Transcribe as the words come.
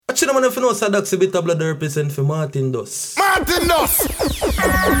Watching them if you know Sadaxi bit of blood represent for Martin Dos. Martin Dos!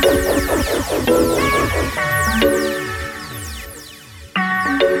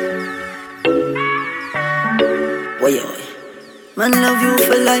 Why, man love you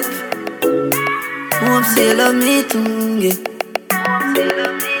for life. Hope say you love me too, yeah.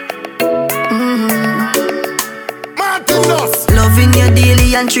 Martin Dos! Loving you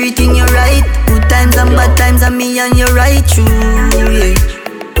daily and treating you right. Good times and bad times and me and you right true, yeah.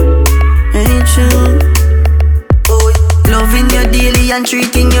 Ain't true. Loving you daily and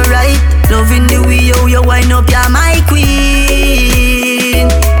treating you right. Loving the way you wind up, you're my queen,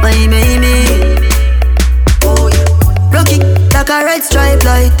 my baby. Rocky like a red stripe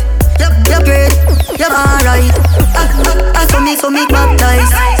light. You're great, you're alright. So me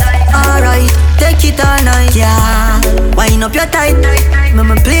baptized. Alright, take it all night, yeah. Wind up your tight,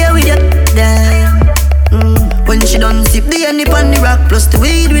 mama play with you, damn. When she done sip the honey on the rock, plus the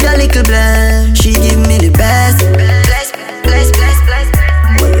weed with a little blend. She give me the best. Bless.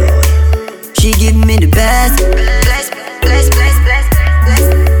 She give me the best. Bless.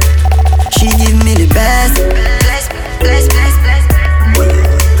 She give me the best. Bless.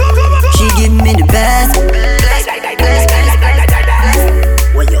 She give me the best. Bless.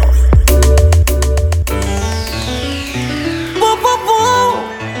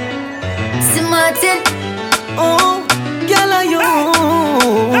 See Martin. Oh, girl, are you?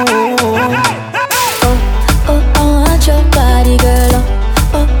 I want your body, girl.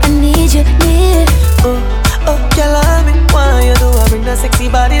 Oh, I need you near. Oh, girl, I me why you do I bring that sexy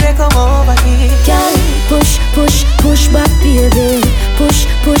body that come over here. Girl, push back, baby. Push,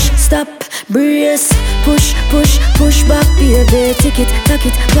 stop, brace. Push back, baby. Take it,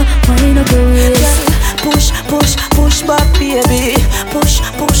 but wind up your waist. Push back, baby. Push,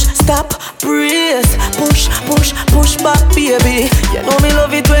 stop, brace. Push back, baby. You know me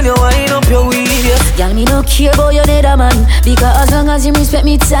love it when you wind up your waist. Girl, me no care about your other man, because as long as you respect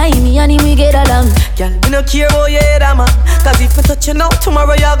me time, me and him we get along. Girl, me no care about your other man, cause if I touch you now,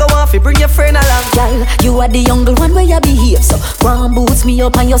 tomorrow you go off, you bring your friend along. Girl, you are the younger one where you behave, so go and boots me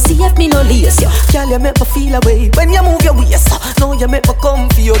up and you see if me no lace you. Girl, you make me feel away when you move your waist, so now you make me come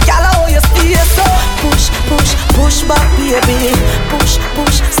for you. Girl, how you stay so push back, baby.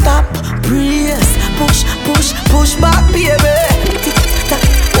 Push, stop, brace. Push back, baby.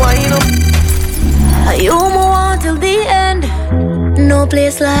 Wind up. You move on till the end. No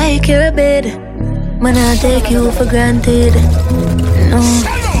place like your bed. Man, I take you for granted. No.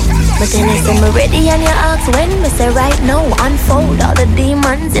 But then I say me ready and you ask when. Me say right now, unfold all the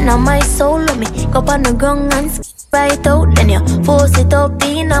demons in my soul. Let me go on the ground and right out. Then you force it up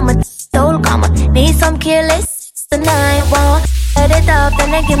in on my soul. Come on, need some careless tonight. Wow, set it up,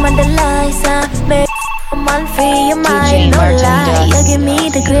 then I give me the license. Baby, come on, free your mind, no lie. You give me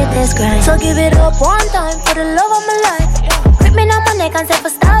the greatest grind. So give it up one time for the love of my life. Grip me on my neck and say for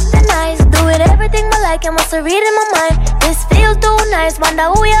stop the nice. Do it everything I like, you must read in my mind. This feel too nice, wonder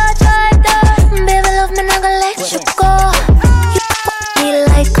who you tried to. Baby, love me, not gonna let you go. You me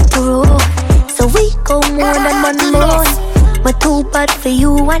like a pro, so we go more than one more. But too bad for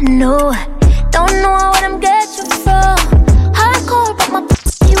you, I know. Don't know what I'm get you from. Hardcore, but my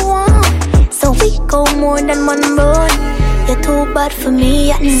you want. So we go more than one more. You're too bad for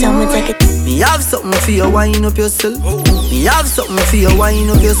me, I know. So me take it. Me have something for you, wind up yourself. Me have something for you, wind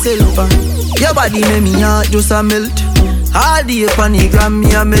up yourself. Your body make me heart just a melt. All day upon the gram,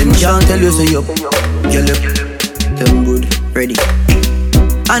 me a melt. Can't tell you say you girl, them good, ready.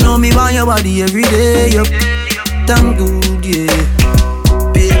 I know me want your body every day, yup. Damn good, yeah.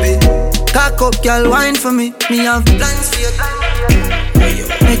 Baby, cock up, girl, wine for me. Me have plans for you.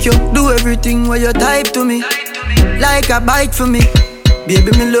 Make you do everything where you type to me. Like a bite for me.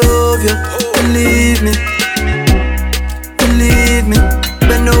 Baby, me love you. Believe me.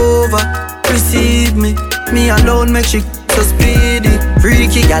 Bend over, receive me. Me alone make shit so speedy.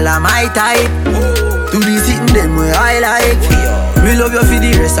 Freaky, girl, I'm my type. Do the sitting them where I like. Me love you for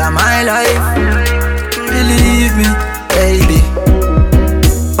the rest of my life. Believe me, baby.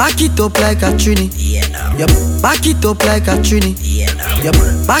 Back it up like a trini. Yep. Back it up like a trini. Yep.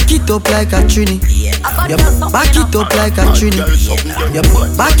 Back it up like a trini. Yep. Back it up like a trini. Yep.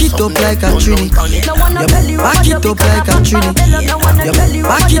 Back it up like a trini. Yep. Back it up like a trini. Yep.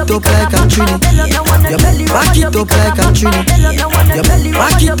 Back it up like a trini. Yep. Back it up like a trini. Yep.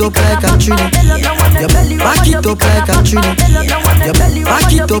 Back it up like a trini. Yep. Back it up like a trini. Yep.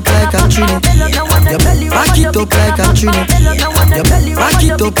 Back it up like a trini. Yep. Back it up like a trini. Back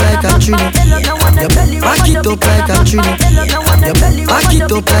it up like a trini. Back it up like a trini. Back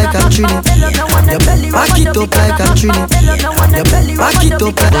it up like a trini. Back it up like a trini. Back it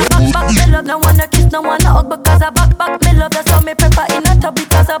up like. Me love no wanna kiss, no wanna hug because I back. Me love that's how me prefer in a tub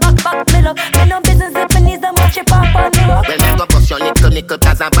because I back. Me love me no business if me needs them watch it pop on me rock. Well, me go bust your nickel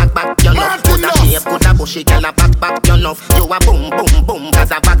cause I back. You love coulda shape, coulda bushy, girl a back. You love you a boom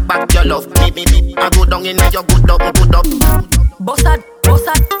cause I back. You love me. I go down in your good up. Boss that.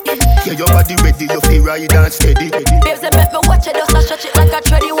 Yeah, your body ready, you feel ride and steady. Babes, they make me watch it, just a stretch it like a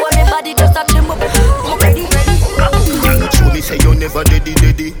treadie. Hold me body, just a trim up. I'm ready. Girl, show me say you never deady.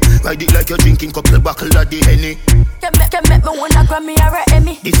 Ride it like you're drinking couple buckle of the Henny. Can make me wanna Grammy or a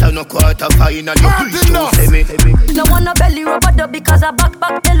Emmy. This a no quarter final, you please don't say me. No wanna belly rub a dub because I back.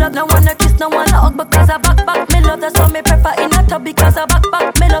 Me love no wanna kiss, no wanna hug because I back. Me love that's how me prefer in a tub because I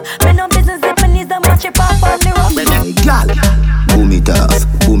back. Me love me no business if me needs them watch it pop on me rock. Girl, boom it off,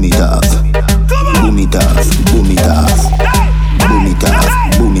 boom it off, boom it off, boom it off, boom it off,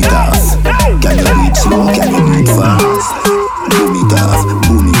 boom it off. Can you do it slow? Can you do it fast? Boom it off,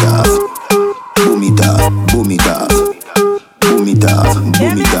 boom it off, boom it off, boom it off, boom it off,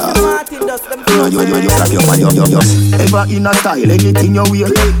 boom it off. You slap your man, ever in a style, anything you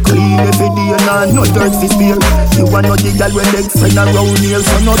wear. Clean every day and no dirt fi spear. You want no the girl when legs friend around here.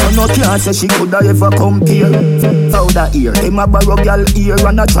 So no can't say she coulda ever compare. Out that ear, them a borrow girl ear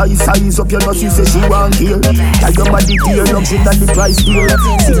and a try size up. You know she say she want here. Tell your body dear, luxury than the price dear.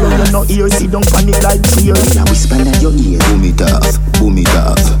 See how you no ear, see don't panic like fear. now whisper in your ear. Boom it off, boom it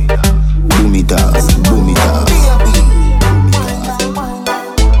off, boom it off, boom it off.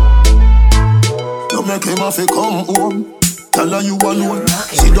 You make him have to come home. Tell her you alone.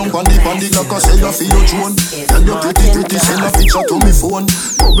 Sit down on the like I say you feel your throne. Tell you pretty, send a picture to me phone.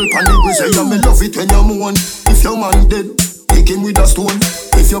 Bubble pan the we say you me love it when you moan. If your man dead, pick him with a stone.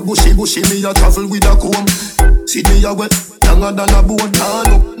 If you bushy, me a travel with a comb. See me a wet, younger than a bone.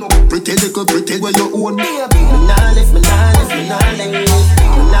 No, pretty little pretty where you own. Me nah live.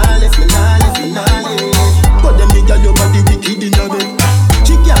 But them nigga your body wicked in your bed.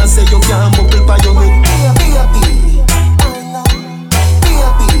 She can't say you can't bubble by your head.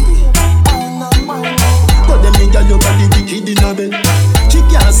 But them nigga your body wicked in your bed. She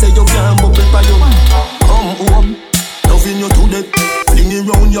can't say you can't bubble by your head. Come home, loving you to death. Fling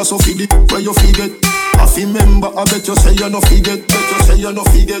around you so feed it where you forget. I remember, I bet you say you no forget.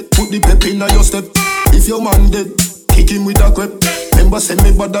 Put the pep in your step. If your man dead, kick him with a crep. Remember, send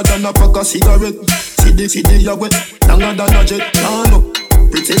me better than a pack of cigarette. See the you wet, longer than a jet. No,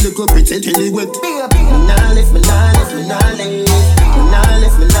 pretty little, pretty till it wet. Me nah live.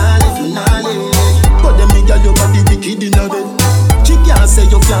 But them nigga your body wicked in a bed. She can't say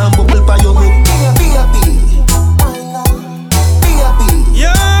you can't bubble by your head.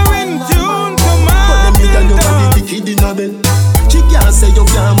 You're in tune to But them nigga your body wicked in a bed. She can't say you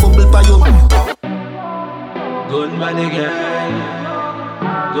can't bubble by your head. Good body girl,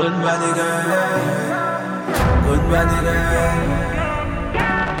 good body girl, good body girl.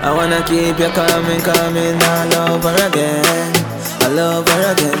 I wanna keep you coming all over again. I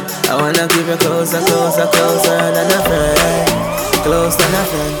wanna keep you closer than a friend.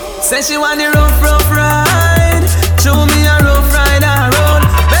 Say she want the rough ride. Show me a rough ride around.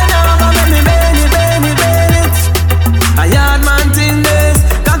 Bend over, let me bend it. A yard man thing this.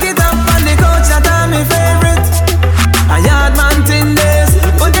 Cock it up on the couch, that's my favorite. A yard man thing this.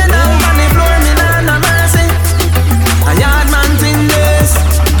 Put it down on the floor, me nah no mercy. A yard man thing this.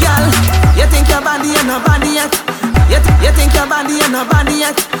 Girl, you think your body ain't no body yet? You think your body ain't no body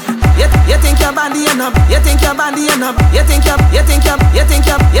yet? You think your body ain't no? You think your body ain't no? You think your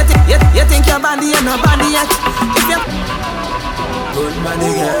body ain't no body yet? If you Good body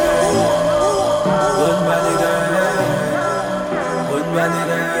girl, good body girl, good body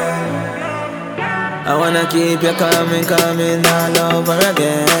girl. I wanna keep you coming all over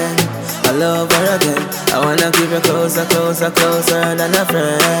again. I wanna keep you closer than a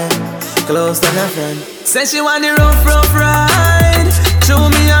friend. Say she want the rough ride. Show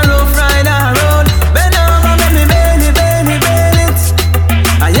me a rough ride around. Bend over, let me bend it.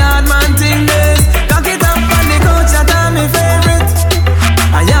 A yard man thing this. Cock it up on the couch, that's my favorite.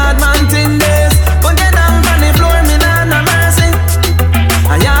 A yard man thing this. Put it down on the floor, me nah no mercy.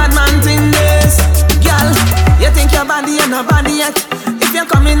 A yard man thing this. Girl, you think your body ain't no body yet? If you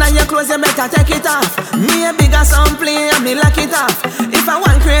come in and your clothes, you better take it off. Me a bigger some play and me lock it off. If I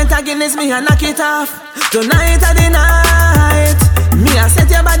want create a Guinness, me a knock it off. Tonight or the night, me a set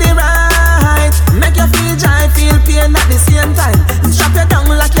your body right. Make you feel joy, feel pain at the same time. Strap you down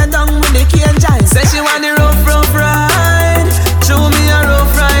like you're down with the cane giant. Say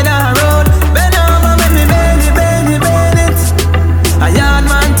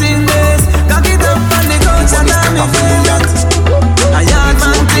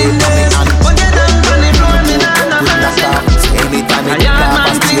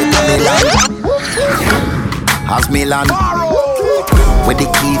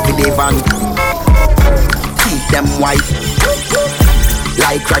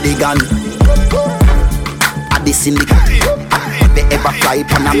like Radigan. At the syndicate, they ever fly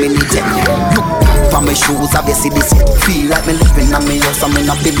upon a mini jet. Look for my shoes, obviously this feel like me living on me house, I'm in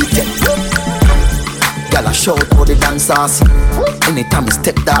a Billy jet. Girl, I shout how the dance saucy. Anytime we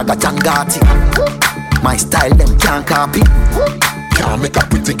step dog, I John Gotti. My style, them can't copy. Can't make a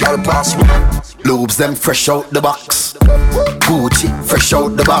pretty girl pass me. Lobes, them fresh out the box. Gucci, fresh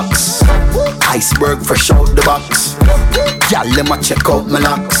out the box. Iceberg, fresh out the box. Girl, let me check out my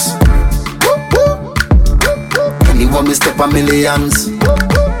locks. Anyone me step a millions.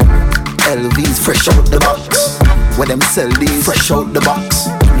 LV's fresh out the box. Where them sell these, fresh out the box.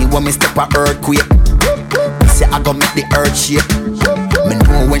 Anyone me step a earthquake. Say I gon' make the earth shake. Me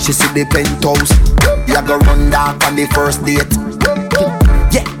know when she see the penthouse, you go run dark on the first date.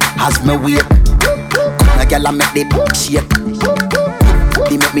 Yeah, as me wait, a girl I make the book shake.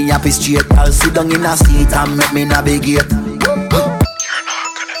 He make me happy straight. I'll sit down in a seat and make me navigate.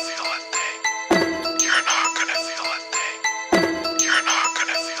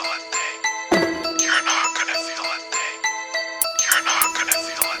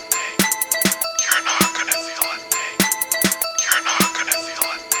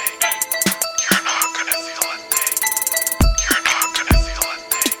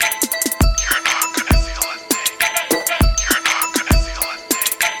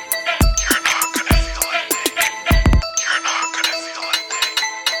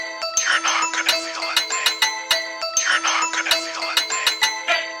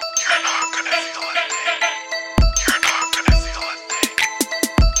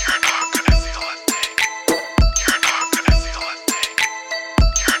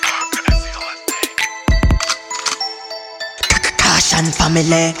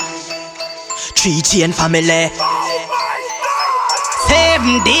 Family, 3 chain family.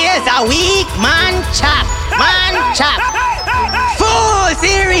 7 days a week, man chop, full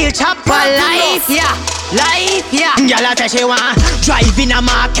cereal chopper life, yeah. Life, yeah. Gyal say she want drive in a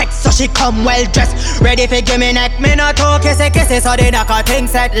market, so she come well dressed, ready for give me neck. Me no talk kissy, so they knock a thing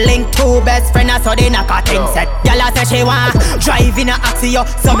set. Link 2 best friend, so they knock a thing set. Gyal say she want drive in a Axio,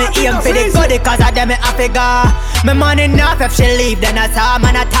 so me aim for the goodie, cause of them me a figure. Me money enough if she leave, then I saw.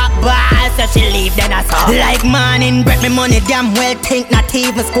 Man a top boss, if she leave, then I saw. Like man in bread, me money damn well think. Not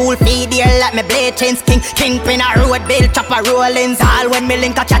even school fee dear, like me blade chains king. Kingpin a road bill, chopper rollings. All when me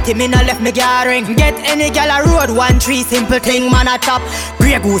link a chatty, me no left me gathering. Get any gal a road, 1 3 simple thing, man a top.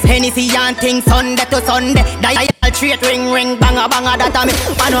 Grey Goose, Hennessy and thing, Sunday to Sunday. Dial treat ring, banga that a me.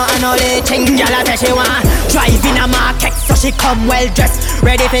 I know they ching. Gal a say she want drive in a market, so she come well dressed,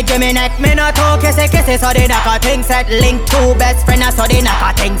 ready for give me neck. Me no talk kissy, so they knock a thing set. Link 2 best friend, so they knock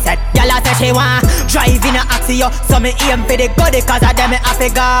a thing set. Gal a say she want drive in a Axio, so me aim for the goodie, cause of them me a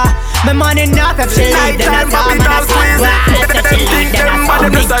figure. Me money enough if she leave, then I saw. Man a squeeze it. If she leave, then I saw.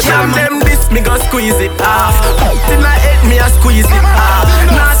 Big jam. Them this, me go squeeze it off. Till I hate me, I squeeze it off.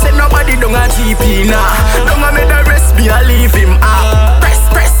 Nah, say nobody don't a GP, nah. Don't a make the rest, me I leave him off.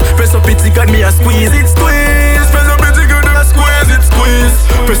 Press up it, got me a squeeze it, squeeze. Press up it, got me a squeeze it, squeeze.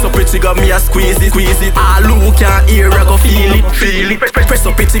 Press up it, got me a squeeze it, squeeze it. All who can't hear, I go feel it, feel it. Press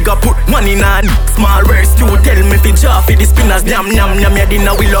up it, got put one in a small rest. You tell me if it's off, the spinners, nyam. Ya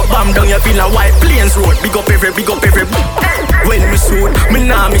dinner, we love bam down, you feel a white plains road. Big up every. When we shoot, me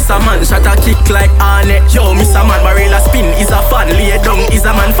nah miss a man. Shot a kick like Arnett. Yo, miss a man, Barilla spin is a fan. Lay down is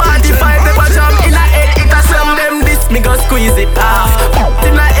a man. 45 never jam in a head. It a slam them this, me go squeeze it off.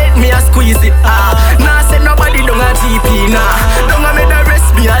 In a head, me a squeeze it off. Nah say nobody don't a GP, nah. Don't a make the rest,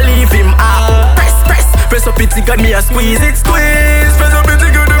 me a leave him off. Press up it, got me a squeeze it, squeeze. Press up it,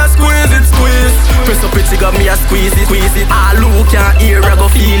 got me a squeeze it, squeeze. Press up it, got me a squeeze it, squeeze it. All who can't hear, I go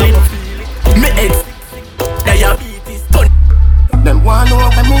feel it. Me head, they a beat is done. Them want know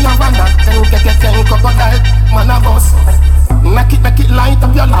when me a run that thing, get crocodile, man a boss. Make it light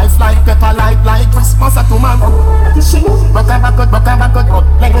up your life like pepper, like Christmas or tomorrow. Rock a good,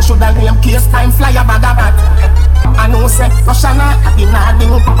 like me shoulda name case time fly a bag of bat. I know say Roshana, I did not ding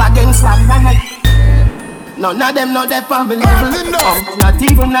up against one. None of them know that for me level. Not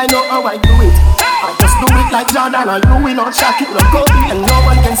even I know how I do it. I just do it like Jordan, or you will not shock it. No Kobe and no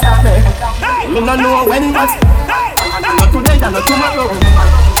one can stop me. Me no know when but not today, not tomorrow.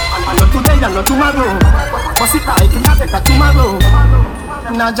 Not today, not tomorrow. What's it like? Not better tomorrow.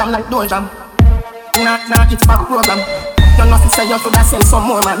 Nah jam like no jam. Nah it's back program. You know say you shoulda send some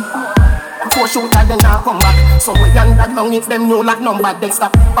more man. Before shooter then I come back. So we young that long if them know like number they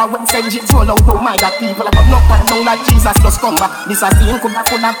stop. But when say jigs roll out, oh my God, people I got no part down like Jesus just come back. This a scene could have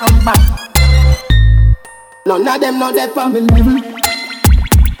full of come back. None of them know that from the level.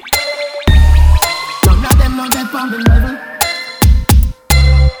 None of them know that from the level.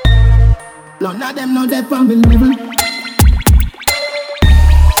 None of them know they from the level.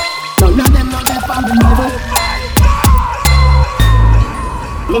 None of them know they from the level.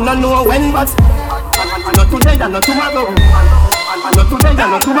 Me no know when but not today and not tomorrow. Not today and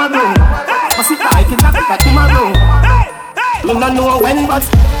not tomorrow. But see I can have it tomorrow. Me no know when but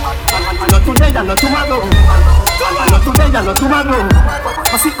not today and not tomorrow. Not today and not tomorrow.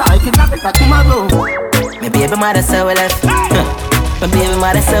 But see I can have it tomorrow. My baby mother say we left. My baby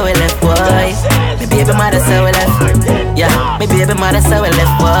mother say we left, boy. My baby mother say we left. Yeah, my baby mother say we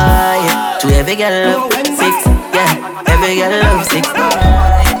left, boy. To every girl love 6, yeah. Every girl love 6,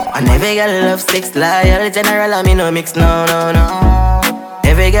 and every girl love 6. Loyal general, I mean no mix, no.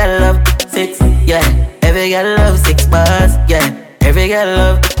 Every girl love 6, yeah. Every girl love 6 bars, yeah. Every girl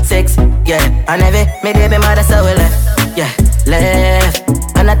love 6, yeah. And every my baby mother say we left, yeah. Left.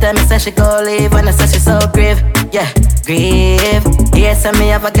 And I tell me say she go leave, and I say she so grieve, yeah, grieve. Yes, I me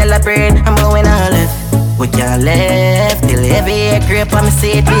have a girl a brain, I'm going all left. We can't left till every year grip on me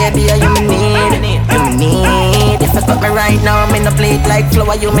seat, baby, you me need. If I stop me right now, I'm in the plate like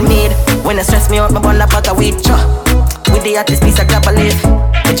flour, you me need. When I stress me out, my bun a bag of weed, with the hottest piece of grab a leaf.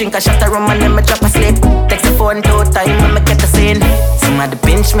 I drink a shot of rum and then me drop a sleep. Text the phone 2 times when me get the scene. Somebody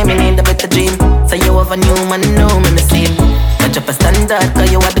pinch me need a better dream. So you have a new man, know me sleep. I drop a standard,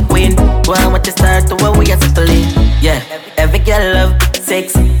 cause you are the queen. Go on with the start to where we are settling. Yeah, every girl love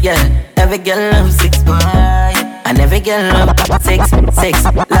 6, yeah. Every girl love 6, boy. And every girl love 6.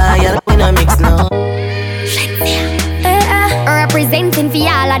 Loyal, we no mix, no. Representing for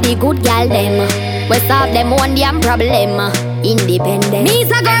all of the good girl them. We solve them one damn problem. Independent.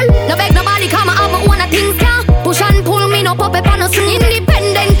 Me's a girl, no beg nobody come and have my own things, yeah. Push and pull me, no pop up and no swing.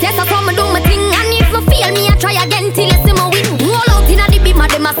 Independent, yes I come and do my thing. And if me fail me, I try again till I see my win. Roll out in a the beam,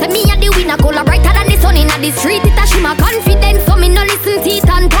 them a say me a the winner. Color brighter than the sun in a the street. It a shimmer confidence, so me no listen teeth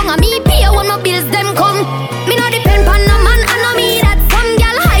and tongue. And me pay when my bills them come. Me no depend on no man, and no me that. Some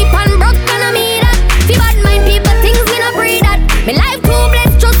girl hype and broke, and no me that. Fi bad mind people things me no breed that. Me life too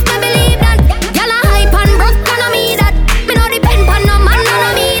blessed, just me believe that. Girl a hype and broke, and no me that. Me no depend on no man, and no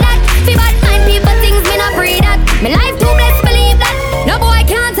me that. Fi bad mind people things me no breed that. Me life too blessed, believe that. No boy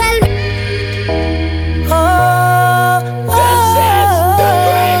can't tell me.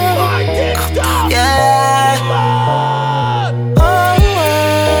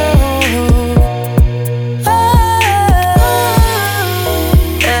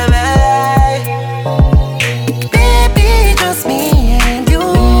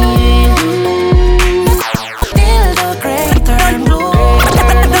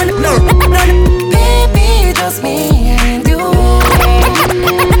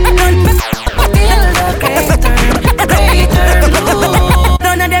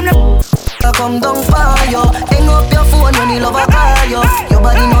 Come down for you. Hang up your phone when you love a call you. Your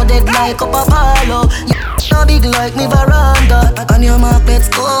body no dead like up a palo. You no big like me veranda. And your market's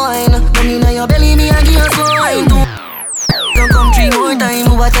coin. Come in your belly, me and give you swine. Don't come 3 more times.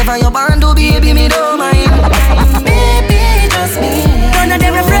 Whatever you born to, baby, me don't mind. Baby, just me. None of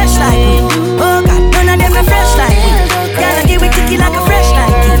them refresh like me. Oh God, none of them refresh like me. Gotta give it ticky like a fresh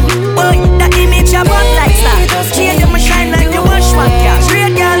like me. Boy, that image you bought like that. Change them shine like the wash one car.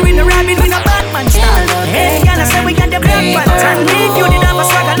 Straight girl with the rabbit with a Batman style. Hey, girl, I say we got the black panther. If you didn't have a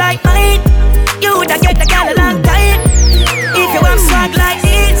swagger like mine, you woulda get the girl a long time. If you have swag like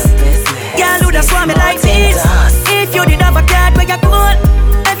this, girl woulda swam me like this. If you didn't have a card where you cool,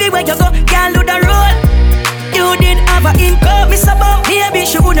 everywhere you go, girl woulda roll. You didn't have a income, Miss Above. Maybe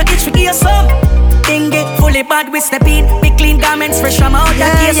she woulda itch for give you some. Thing get fully bad, we step in. We clean garments fresh from out the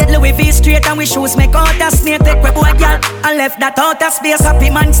case. Louis V straight and we shoes make out a snake. Take we boy girl and left that out of space. Happy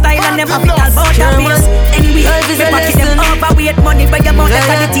man style and them happy girl bout a face. Anyway, we pocket them overweight money, but your mouth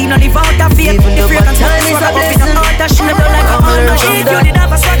like a teen no live out of faith. If you can tell me swag up in the out of shape, don't like a man no shit. You did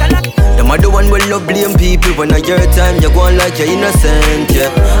have a swagger like. Them are the one will love blame people. When I your time, you go on like you're innocent,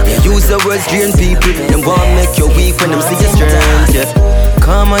 yeah. You use the words drain people. Them want make you weak when them see your strength, yeah.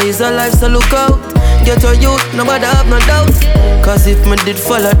 Karma is a life, so look out. Get your youth, nobody have no doubt. Cause if me did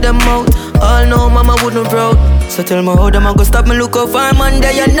follow them out, all know mama wouldn't proud. So tell me how them a go stop me look out for a man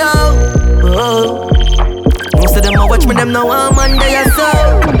there, you know. Oh. Most of them a watch me, them now a man there, you so.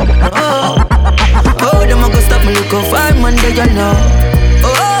 Oh. Oh, them a go stop me look out for a man there, you know.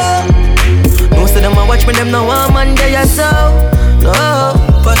 Oh. Most of them a watch me, them now a man there, you so. No.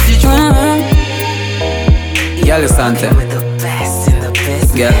 Pass it through. Y'all listen to me.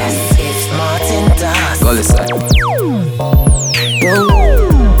 Yeah. Go listen.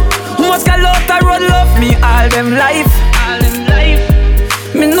 Most girl out the road love me all them life.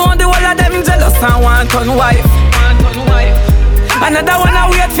 Me know the whole of them jealous and want on wife. Another one I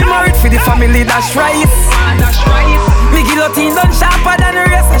wait for married for the family dash rice. Me guillotine done sharper than the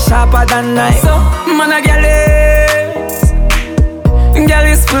rest, sharper than knife. So, man a girl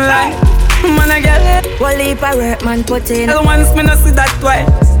is fly. Man a girl is. Well, if I work, man, put in. Once me no see that twice.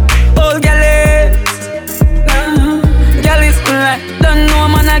 Old girl is. Girl is fly. Don't know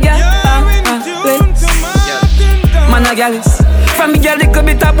man a girl. Man a girl is. From me girl little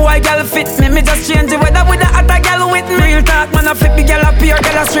bit of boy girl fit me. Me just change the weather with a other girl with me. Real talk man a flip the girl up here,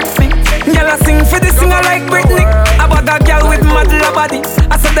 girl a strip me. Girl a sing for the singer like Britney. I bag a girl with mad love body.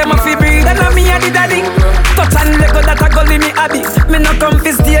 I said them a fi breed and me a the daddy. Touch and Lego that a go leave me hobby. Me no come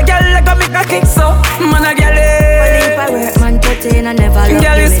fi stay girl Lego make a kick so. Man a girl well, if I work man put in I never love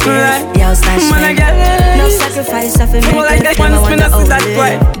girl you is with fly. this. Yeah, stash man a girl no sacrifice I fi make like that them. I once me no see that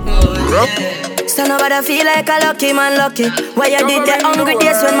way. So nobody feel like a lucky man lucky. Why you did the hungry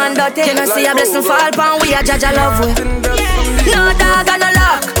days when man dirty. You know see a blessing fall pan we a judge a love way. No dog and no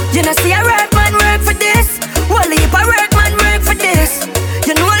luck. You know see a work man work for this. Well if I work man work for this.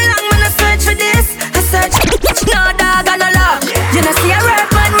 You know how long man I search for this. I search. No dog and no luck. You know see a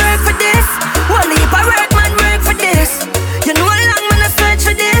work man work for this. Well if I work man work for this. You know how long man I search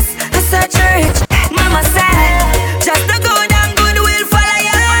for this. I search for it. Mama said just the good and good will follow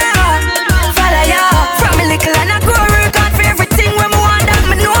ya. Follow ya. From a little and I grow work on for everything when me want that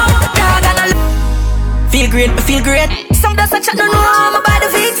me know. Dog and no feel great. Some does a chat don't know how I'm about the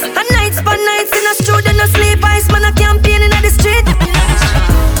fix. And nights but nights in a studio no sleep. Ice man a campaign in the street.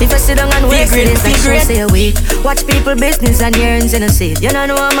 If I sit down and wait for this, I should say a week. Watch people business and yearns in a seat. You don't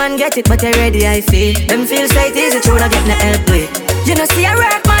know a man get it, but I ready I feel. Them feel sight easy, true, I get no help with. You know see a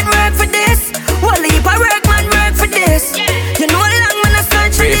work man work for this. Well if I work man work for this. You know how long man I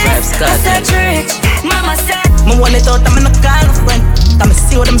search for this. I search for it. Mama said me want it out, I'm in a kind of friend. I'm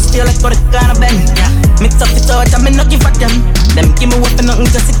see what I'm still like for the kind of bend. Mix up the touch, I'm not give for them. Them give me weapon, nothing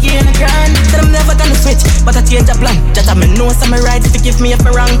just to gain a grand. Said I'm never gonna switch, but I change a plan. Just I know some right if you give me a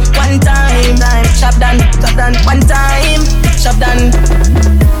wrong. One time, shop done, one time, shop done.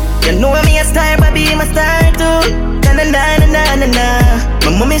 You know me a star, baby, I'm a star too. Na na na na na na.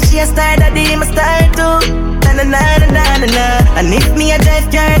 My mommy she a star, daddy I'm a star too. Na na na na na na. And if me a drive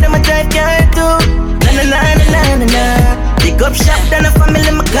car, I'm a drive car too. Na na na na na na. Big up shop, then a family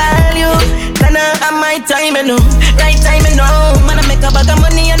me call you. Then I my time you know, right time you know. Man I make a bag of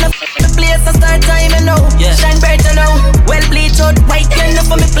money and the place I start time you know. Shine bright you know, well bleach out white you know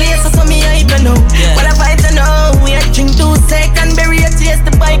for me place so me hype you know. What I fight you know, we a drink 2 seconds, bury a chase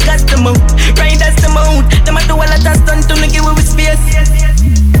the bike as the mouth. Right as the mouth, them a do all of that stunt to give away with space.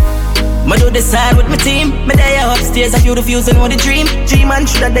 Ma do the side with my team. Me day upstairs, I feel the views and know the dream. G-man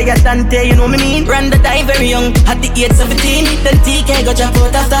should have died at Dante, you know me mean. Ran the die very young, at the age 17. Then TK got drop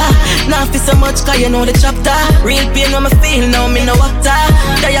out after. Now feel so much cause you know the chapter. Real pain when me feel, now me no actor.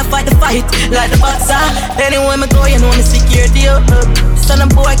 Die I fight the fight, like the boxer. Anywhere me go, you know me security up. Son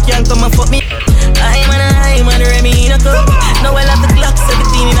of boy can't come and fuck me. I'm on Remy in a cup. Now I love the Glock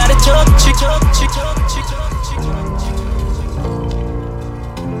 17 in the choke.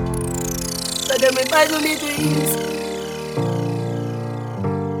 So them advise me dreams.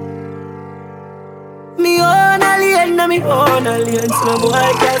 Me own alien, na me own alien. So no boy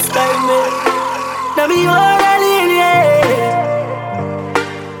can't style me. Na me own alien, yeah.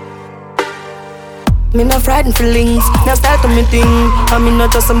 Me no frightened feelings, now start to me thing. And me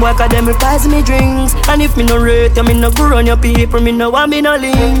not just some boy cause them replies me drinks. And if me no rate, me no go run your people. Me no want me no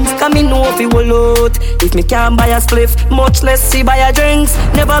links, cause me know if he will out. If me can't buy a spliff, much less see buy a drinks.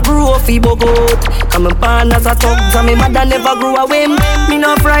 Never grew up he bogot. Cause me born as a thug, and me mother never grew a whim. Me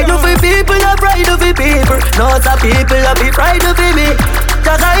no frightened for people, no frightened for people. Lots of people a be frightened for me.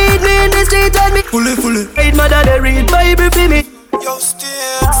 Cause I hide me in the street and me fully hide mother they read Bible for me. Yo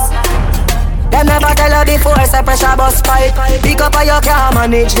sticks. Them never tell you before, say pressure bus pipe. Pick up or you can't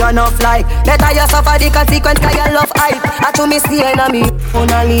manage, you're not fly. Better you suffer the consequence cause you love hype. I to me staying on me,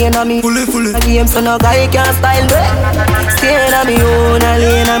 only on me. Fully. A game so no guy can't style me. Staying on me,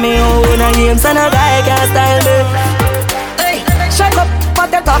 only on me. A game so no guy can't style me. Hey, shut up, what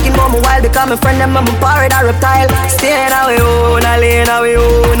they talking about me while become my friend them, I'm a pirate or reptile. Staying on me, only on me.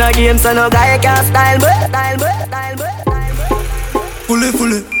 A game so no guy can't style me.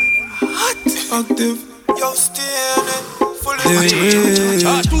 Fully. Hot, active, yo stealing, fully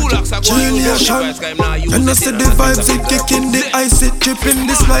Trillion, and I said the vibes it kicking, the ice it dripping.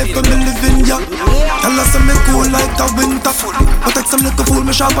 This life I'm living, yeah. Tell us I'm cool like a winter, but take some little fool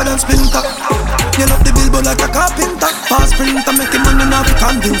me sharper than splinter. You love the billboard like a carpenter, fast printer making money now we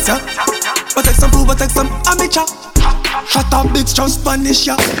convince ya. But take some fool, but take some amateur. Shut up, bitch, just vanish,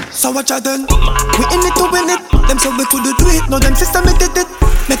 yeah. So watch out then. We in it to win it. Them so we could do it. No, them system it did it.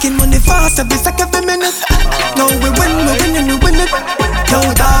 Making money fast every second, every minute. Now we win, we win it. Yo,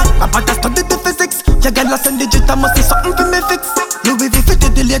 dog, I'm about to study the physics. You get lost in digital, must see something for me fix. Louis V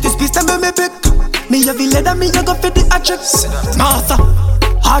fitted the latest piece, them me pick. Me have the leather, me a go fit the attracts. Master,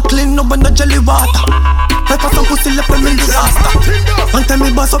 heart clean, no but no jelly water. Pepper some pussy left me disaster. One time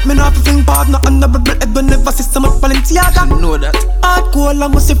me boss up, me not fling partner. And never bread head when never see so much Balenciaga. Know that. Hardcore, I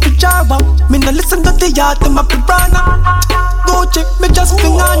must see for Java. Me no listen to the yard, them a piranha. Go check, me just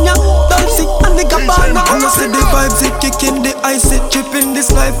fling on ya. Dulce and the Gabbana. And I see the vibes, it kicking, the ice, it dripping.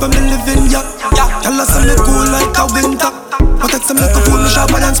 This life I'm living, yeah. Tell us I'm cool like a winter. But it's a make a fool, me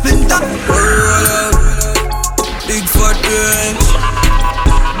sharper than splinter. Big fat range,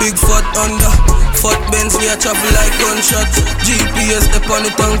 big fat under. Fat Benz, we a travel like gunshot. GPS, step on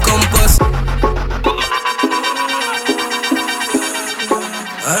it and compass.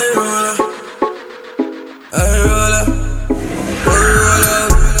 I roller,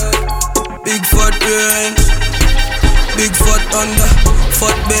 big fat range, big fat under.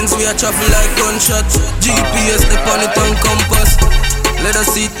 Fat Benz, we a travel like gunshot. GPS, step on it and compass. Let her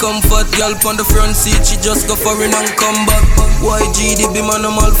seat comfort, girl on the front seat, she just go foreign and come back. YG, the be man a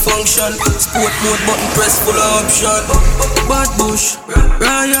malfunction. Sport mode button press full of option. Bad bush,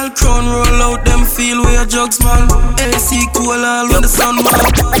 Royal Crown roll out, them feel where jugs man. AC cool all when the sun man.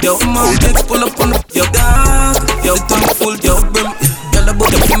 Yo, man, let's pull up on the yo dog. Yo, the tank full, yo brim. Girl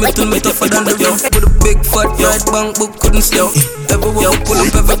about the metal, me tougher than the yo. With a big fat right bank book couldn't slow. Everywhere we pull up,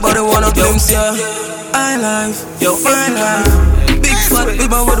 everybody wanna glimpse ya. I life, yo, I life. Big fat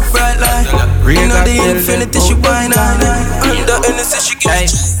people with a bright light. You know the infinity she wine on. Under NSC she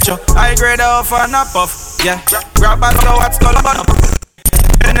get. I grade off and a puff, yeah. Grab a flow at skull up.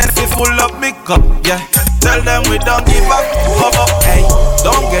 NSC full up big cup, yeah. Tell them we don't give up. Hey,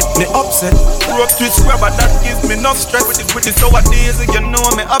 don't get me upset. Broke twist grab that gives me enough stress. With the sour days, you know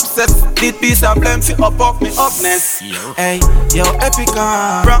me obsessed. This piece of blame fi up me upness. Hey, yo,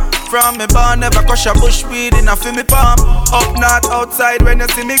 Epica. From me born, never crush a bush weed in a fi me palm. Up north, outside when you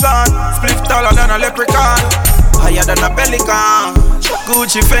see me gone. Split taller than a leprechaun, higher than a pelican.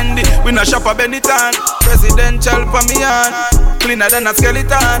 Gucci Fendi, we no shop a Benetton. Presidential for me on, cleaner than a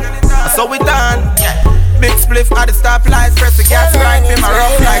skeleton. So we done. Big spliff at the stoplights, press the gas right. Be my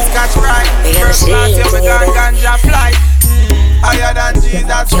rough like Scotch Brite. First class, yeah, we got ganja flight. Higher than Jesus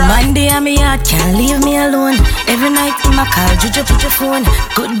Christ. Your Monday and me heart can't leave me alone. Every night in my car, Juju put your phone.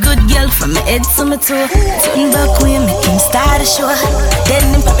 Good girl from my head to my toe. Turn back way, make him start a show. Then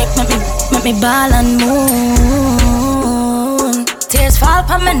him make me ball and moon. Tears fall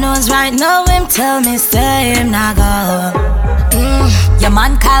from my nose right now. Him tell me say him not go. Your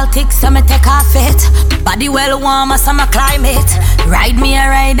man call tick, so me take off it. Body well warm, as summer climate. Ride me a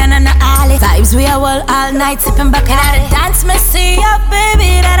ride and an alley. Vibes we a all night, sipping back in the dance. Me see ya,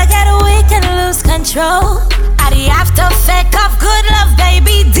 baby, that I get weak and lose control. At the after effect of good love,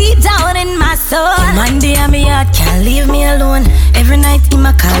 baby, deep down in my soul. Your Monday and me heart can't leave me alone. Every night in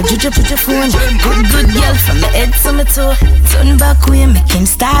my car, Juju put your phone. Good girl from my head to my toe. Turn back way, make him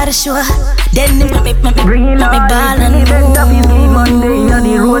start a show. Then him make me ball and move.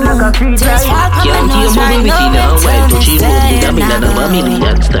 The road like a street light. Can't hear moving with you now. Well, to she move, I mean that of a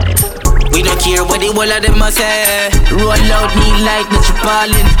million style. We don't care what the whole of them must say. Roll out me like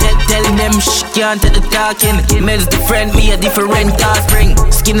Metropolitan. Tell them shh, can't take the talking. Meds different, me a different car spring.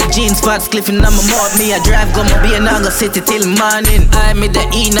 Skin the jeans, spots cliffing on my mouth. Me a drive, gonna be an Naga City till morning. I made the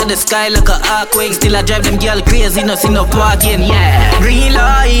E in the sky like a Arkwing. Still I drive them girl crazy, no see no parking. Yeah, green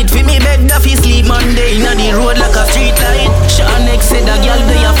light, for me beg the fee sleep Monday. Inna the road like a street light. Sean X said a girl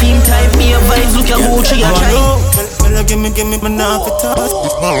do your theme type. Me a vibes, look at who she a try. Give me my appetite.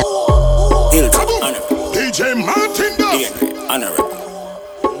 Hilltop, honorable. DJ Martin Duff. Honorable.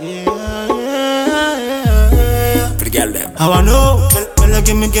 For the girl them. How I know?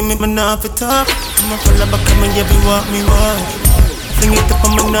 Give me my appetite. I'm a fella back and you be walk me walk. Fling it up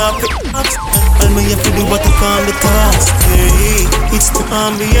on my appetite. Tell me if you do what you call the task. Hey, it's the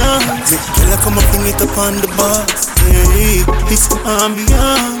ambiance. Killer come and fling it up on the box. Hey, it's the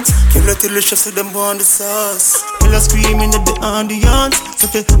ambiance. Killer till the chefs them want the sauce. Killer screaming at the ambiance. So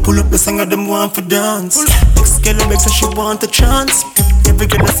they pull up the song of them want for dance. Ex-killer makes her she want a chance. Every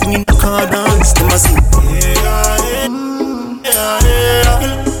girl is singing the car dance. Them a sing.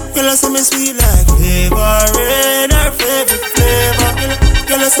 Killer say me sweet like favorite. Her favorite flavor.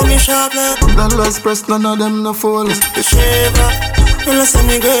 Killer say me sharp like Dallas press, none of them no fall. the shaver. Killer say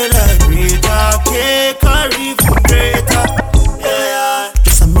me good like Rita cake or even greater. Yeah.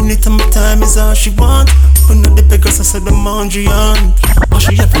 Just a minute of my time is all she want. When the pickers I said the Mondrian. But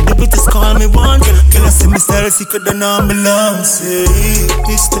she have to do it, just call me one. Can I see me style secret than ambulance? Hey,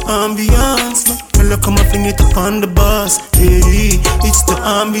 it's the ambiance. Girl, come and fling it up on the bus. Hey, it's the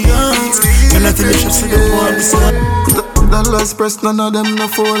ambiance. Girl, I tell you, she said the boy was up. The last press, none of them no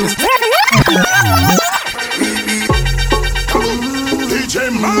fall. DJ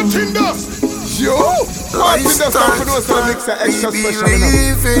Martin Dust. Yo, Martin Dust for those who mix an extra special.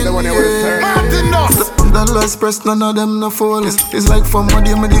 The one you will turn. Martin Dust. The last press, none of them no fall. It's like from my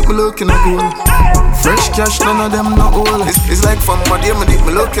day, my dick, me looking at gold. Fresh cash, none of them no old. It's like from my day, my dick,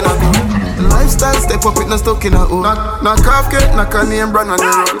 me looking at gold. Lifestyle, step up, it no stuck in a hole. Knock off cake, knock a name brand on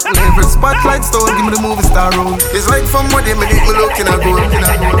the roll. Never spotlight store, give me the movie star role. It's like from my day, my dick, me looking at gold.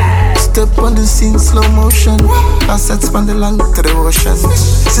 Step on the scene, slow motion. Assets from the land to the ocean.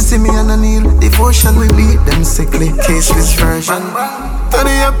 See me and Anil, devotion. We beat them sickly, caseless version. Turn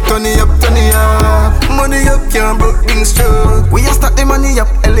it up, turn it up, turn it up. Money up, can't broke things true. We a stack the money up,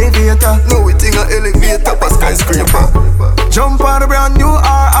 elevator. No, we think a elevator, a skyscraper. Jump on the brand new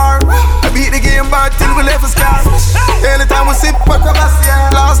RR. I beat the game back till we left a scar. Anytime we sip back a bass,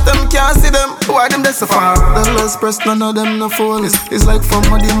 yeah. Last them can't see them, why them they so far? The last press, none of them no fall. It's like from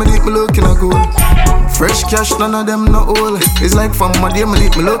my day, my dick, me looking at gold. Fresh cash, none of them no old. It's like from my day, my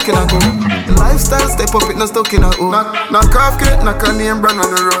dick, me looking at gold. Lifestyle, step up, it no stuck in a hole. Knock off cake, knock a name brand on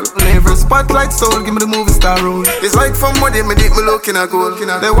the roll. Never spotlight soul, give me the movie star role. It's like from my day, my dick, me looking at gold.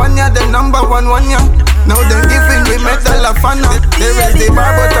 The one ya, the number one ya. Now them giving we medal of honor. They raise the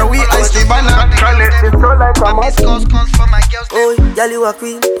bar, but we ice the banner. Oh, y'all you a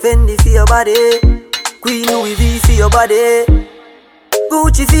queen, Fendi for your body, Queen Louis V for your body,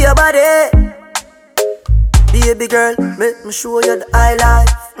 Gucci for your body. Baby girl, make me show you the high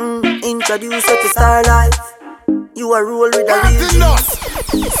life. Introduce you to star life. You are roll with a real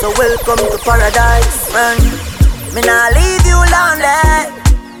G. So welcome to paradise, man. Me nah leave you lonely.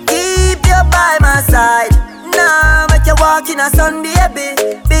 Keep you by my side. Nah, make you walk in a sun, baby.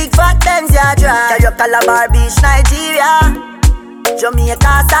 Big fat Benz, ya drive. Carry up Calabar Beach, Nigeria,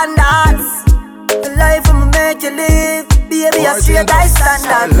 Jamaica, Sandals. The life I'ma make you live, baby, a straight guy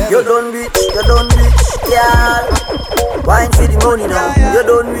standard. You done rich, yeah. Wine for the money now. You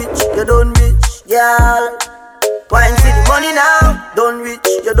done rich, yeah. Wine for the money now. Done rich,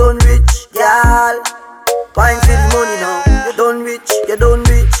 yeah. Wine for the money now. You done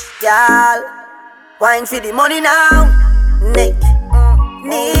rich, yeah. Wine for the money now. Nick,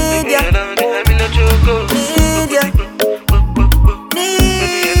 need ya, need ya,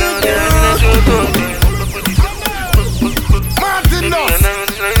 need ya. Martin Dust.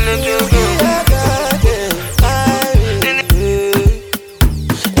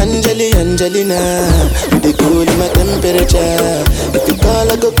 Angelina, they cool in my temperature. If you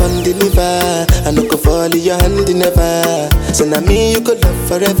call, I go come deliver. I no go fall in your hand never. So now me you could love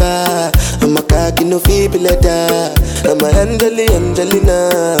forever. I'm a cocky no feeble letter. I'm a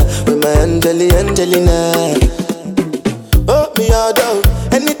Angelina, with my Angelina. Oh me all down.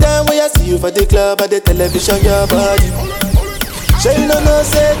 Anytime when I see you for the club or the television, your body. Sure you know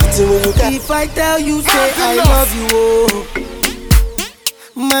say it when you can. If I tell you say I love you, oh.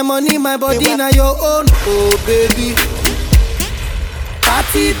 My money, my body, now your own, oh baby.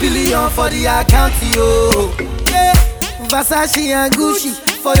 30 billion for the account, yo. Yeah, Versace and Gucci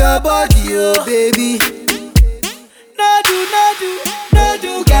for your body, oh baby. No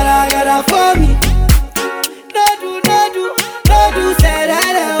do, gotta for me. No do, say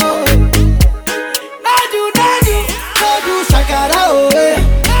that, oh. No do, shakara, oh.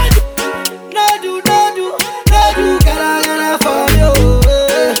 No do, gotta for me, oh.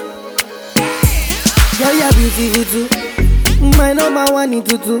 Yeah, you're beautiful too. My number one in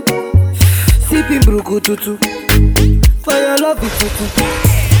tutu. Sipping bruku tutu. For your love is tutu.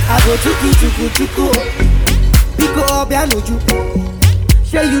 I go chuku. Pico up ya nuju.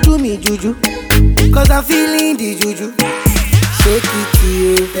 Say you do me juju. Cause I'm feeling the juju. Shake it to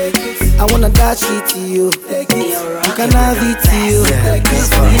you. I wanna dash it to you. You can have it to you.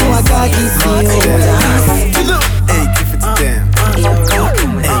 You know I got it to you. Hey, give it to them.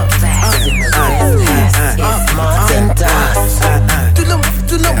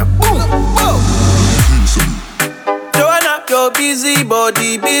 Joanna, your busy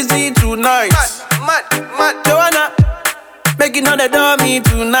body busy tonight. Mad. Joanna, making all the dummy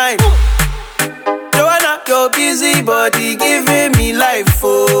tonight. Joanna, your busy body giving me life,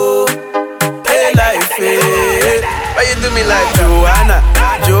 oh, hey life, hey. Why you do me like Joanna,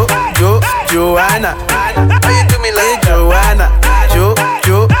 Joanna? Why you do me like Joanna,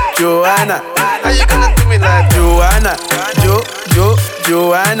 Joanna? How you gonna do me like Joanna?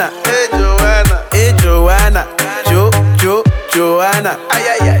 Joanna. Hey Joanna. Hey Joanna. Joanna. Ay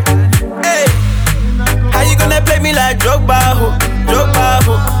ay ay. Hey. How you gonna play me like Drogba?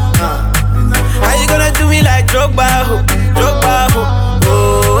 How you gonna do me like Drogba?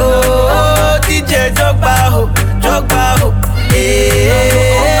 Oh, DJ Drogba.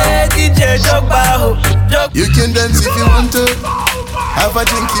 Hey, DJ Drogba. You can dance if you want to. Have a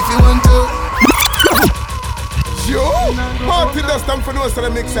drink if you want to. Yo, Martin does stand for those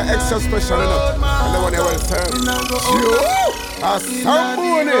that makes an extra special enough. And the one they will serve. Yo, a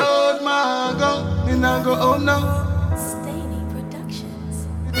ceremony. Me nah go home now.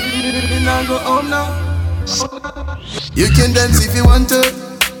 You can dance if you want to.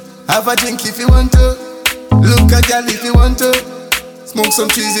 Have a drink if you want to. Look a girl if you want to. Smoke some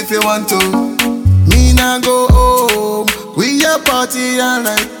trees if you want to. Me nah go home. We a party all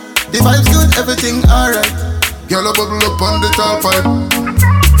night. The vibe's good, everything alright. Girl a bubble up on the top pipe.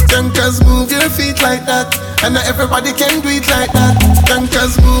 Junkers move your feet like that. And not everybody can do it like that.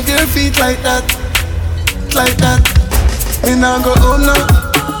 Junkers move your feet like that. Like that. Me nah go home now.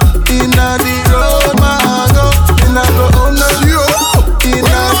 Inna the road, my go. Inna go home now.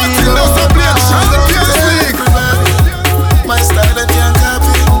 Inna the road, my go. My style that can't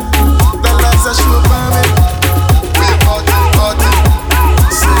copy. The lights are show for me. We party.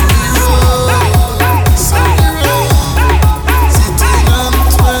 Sitting on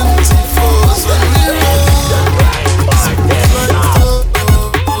 24, so we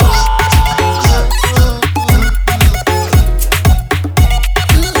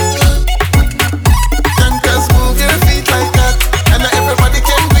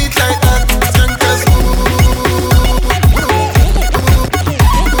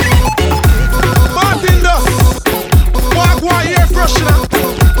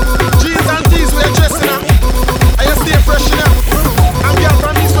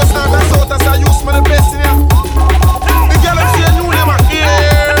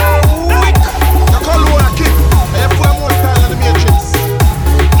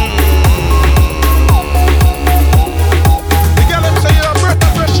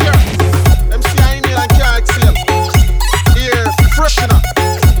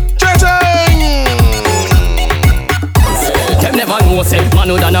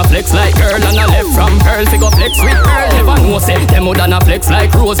like girl and a left from pearl. Figure flex with pearl. Never know say them would a flex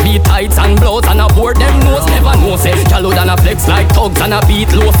like rose. Beat tights and blows and a board them nose. Never know say gal would a flex like thugs and a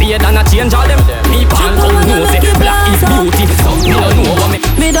beat low fade and a change all them. Me pan come know say black is beauty. So me don't know what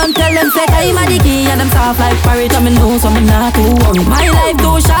me don't tell them say I'm a dicky and them soft like porridge. And me know so me not too worry. My life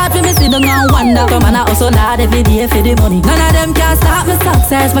too short for me sit down and wonder. Come and I hustle hard every day for the money. None of them can stop my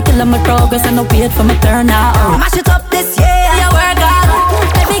success. Me kill my progress and no wait for my turn now. Mash it up this year. You work hard.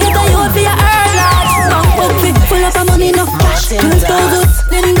 Let me get the youth for your earn large. Full up of money, no cash.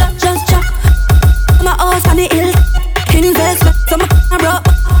 12,000, Linda, just chop. My house on the hill. Investment, so my broke.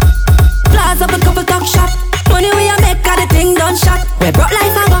 Plaza up a couple talk shop. Money we a make, got the thing done shot. We broke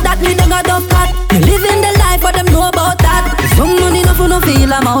life and got that we don't got dog cut. We living the life, but them know about that. Some money no for no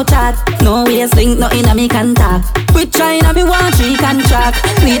feel I'm out chat. No waste link, nothing a me contact. We China, me want 3 contract.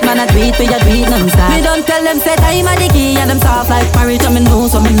 Sweet man a tweet, we a tweet non-stop. Me don't tell them say I'm a dicky and them soft like porridge. And me know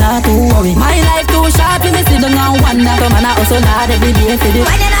so me not too worry. My life too short, we me sit down and wonder. Come and I hustle hard every day for the.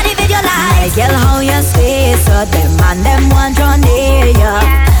 Why they not the video live? Girl, how you stay so them and them want draw near ya.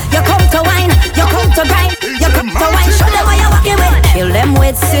 You come to wine, you come to grind, you come to wine. Show them what you walking with. Kill them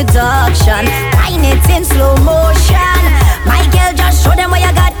with seduction. Wine it in slow motion. My girl, just show them what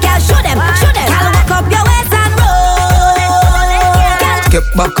you got, girl. Show them. Girl, walk up your waist and roll. Get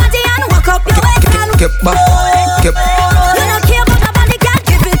back. Body and walk up your waist and get back. You don't care about nobody, girl.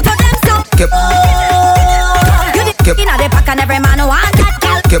 Give it to them so. You the inna the pack and every man want that,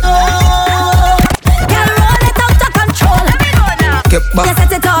 girl. Girl, roll it out of control. Get back. You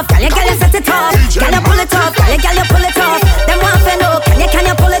set it off, girl. You set it off. Girl, you pull it off, girl. You pull it off. Them want to know, can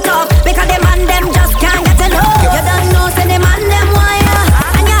you pull it off? Because them man them just can't get to know. You don't know, say them man them wire,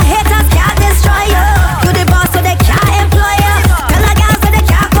 and your haters can't destroy you. You the boss, so they can't employ you. Tell a girl so they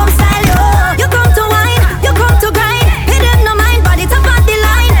can't come style you. You come to wine, you come to grind. Pay them no mind, body top of the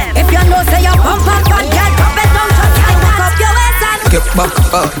line. If you know, say you pump up, but girl, drop it down, just can't walk up your waist and get back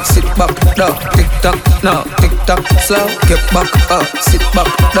up, sit back down, tick tock, no, tick tock, slow. Get back up, sit back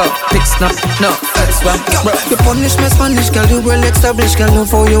down, tick snap, no, that's one. You punish me Spanish, girl, you well established, girl.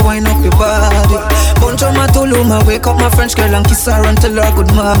 Love how you wind up your body. Bunch of my Tuluma, wake up my French girl and kiss her and tell her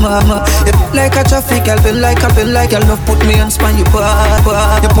good mama. You like a traffic, girl, been like girl, love put me on span you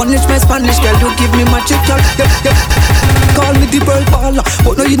bad. You punish me Spanish, girl, you give me magic, girl. call me the world baller,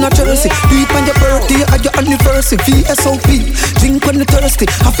 but no you not Jersey. Do it on your birthday or your anniversary. VSOP, drink when you thirsty.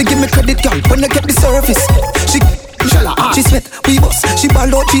 Have to give me credit, girl, when I get the service. She sweat, we bust. She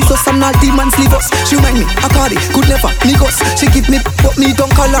ball out Jesus and all demons leave us. She remind me, Akari, could never niggas. She give me, but me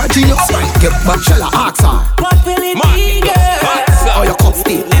don't call her genius. Get back, shall I ask her? What will it be, girl? Oh, your cup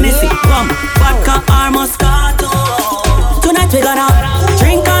still. Hennessy, rum, vodka or Moscato. Tonight we gonna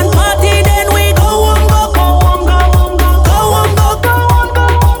drink and party, then we go home, go home, go home, go home, go home, go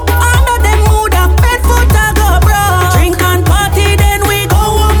home. Under them mood of Bedford I go bro. Drink and party, then we go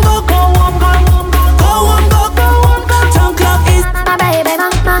home, go home, go home, go home, go home. Junk club is my baby,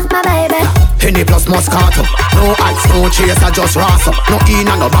 my baby. Henny plus Moscato. No ice, no chaser, just rasa. No in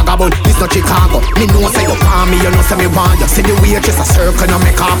and no vagabond, this no Chicago. Me know say you want me, you know say me want you. See the waitress a circle, no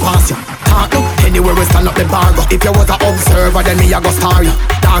make her pass you. Talk no, anywhere we stand up the bar go. If you was a observer, then me a go star you.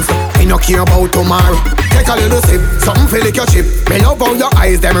 Dance no, me no care about tomorrow. Take a little sip, something feel like your chip. Me love how your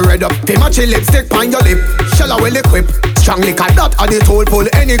eyes, them red up. Feel matchy lipstick on your lip. Shall I well equip? Strong like a dot at the toll pull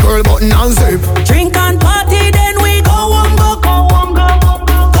any girl button and zip. Drink and party, then we go home, go home, go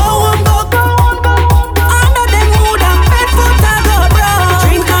home, go home, go home, go home. Under them mood of Bedford I go bro.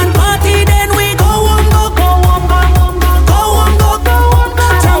 Drink and party, then we go home, go home, go home, go home, go home.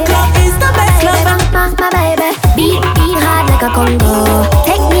 Junk club is the best love. My baby, beat hard like a Congo.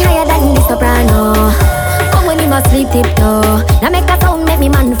 Take me higher than the soprano. Come when you must sleep tiptoe. Now make a sound, make me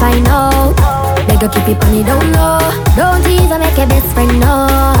man find out. Beg you keep it on the down low. Don't tease or make your best friend know.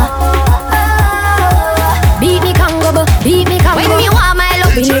 Beat me Congo, beat me Congo. When me want my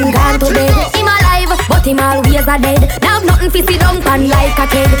loving, him gone to bed. Him alive, but him always a dead. Now nothing fi sit down pan like a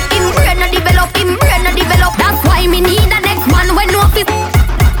kid. Him brain no develop, him brain no develop. That's why me need the next man when no fit.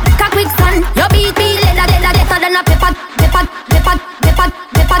 Quick son, your beat be leather than a pepper.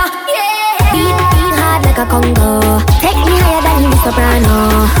 Yeah. Beat hard like a Congo. Take me higher than the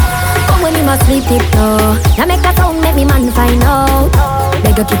soprano. Come when you must sleep tiptoe. Now make a sound, make me man find out.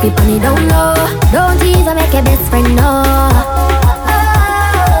 Beg you keep it on the down low. Don't tease or make your best friend know.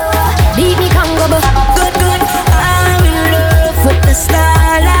 Beat me Congo, good. I'm in love with the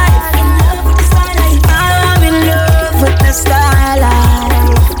starlight. I'm in love with the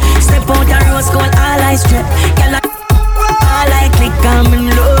starlight. Step out the rose gold, all I strip. Girl, all I click, I'm in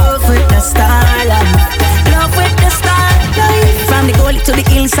love with the starlight. Love with the starlight. From the gully to the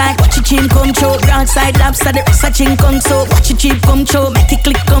hillside, watch your chin come through. Broadside lobster, the rest of chin come so. Watch your cheap come through, make it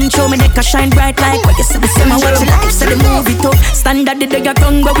click come through. Me neck a shine bright like what you see the summer. Watch your life, so the move it up. Standard the day you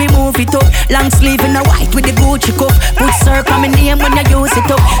tongue, but we move it up. Long sleeve in a white with the Gucci cuff. Put syrup on my name when you use it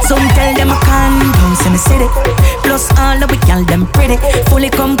up. Some tell them I can't come see me city. Plus all of we girl them pretty. Fully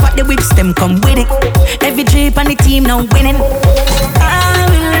come but the whips them come with it. Every drip on the team now winning.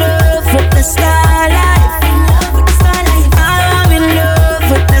 I'm in love with the starlight. I'm in love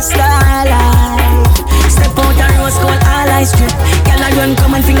with the starlight. Step out the rose gold, all I strip. Girl I run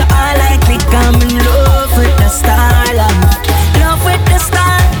come and finger all I click. I'm in love with the starlight. Love with the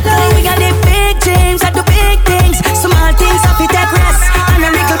starlight. We got the big dreams, I do big things. Small things I fit take rest. And a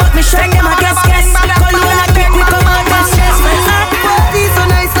little put me shine them a guess. Call you when I get we come out and stress. Party so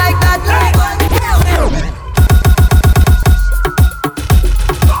nice like that.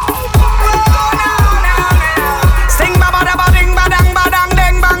 Sing ba ba da ba ding ba dang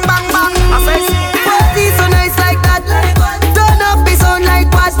ding bang bang bang. I say party so nice like that. Turn up the sound like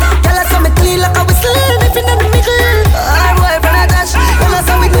what? Tell us how me clean like a whistle. If in the middle, our boy brother dash. Tell us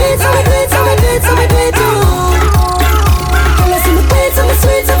how we do it, how we do it, how we do it, how we do it too. Tell us how we do it, how we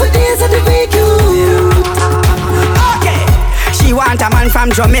sweet, how we do it, how we do it cute. okay. She want a man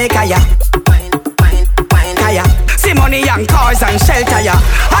from Jamaica, yeah. See money and cars and shelter, yeah.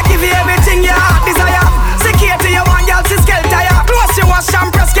 I give you everything your heart desire. Security you want, y'all see skelter, yeah. Close you wash and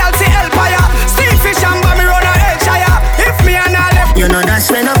press, y'all see Empire. Steam fish and bammy round a Elshire. If me and I left, you know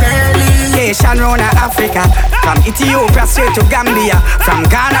that's when I'm early. Asian round a Africa. From Ethiopia straight to Gambia. From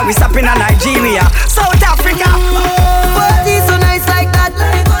Ghana we stop in a Nigeria. South Africa. Party so nice like that.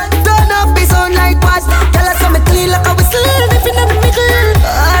 Turn up the sound like what? Tell us how me clean like a whistle. If in the middle,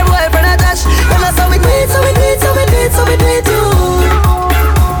 our boy brother dash. Tell us how we do it, how we do it, how we do it, how we do it too.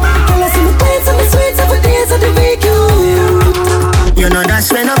 Tell us how we do it, how we sweet, how we do it, how we do it cute. You know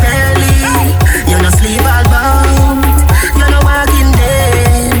that's when I'm early. You know sleep all bound. You know walking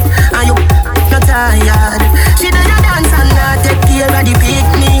dead. And you not tired. She done a dance and not take care of the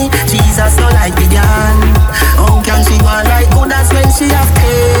picnic. Jesus no like the girl. How can she go like good as when she have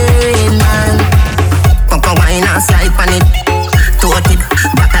pain, man? Come wine and slide on it. Toe tip,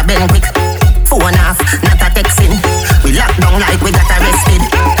 back a bend quick. Phone off, not a texting. We lock down like we got arrested.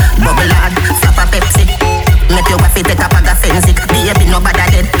 Bubble hard, flap a Pepsi. Make you waffy take a bag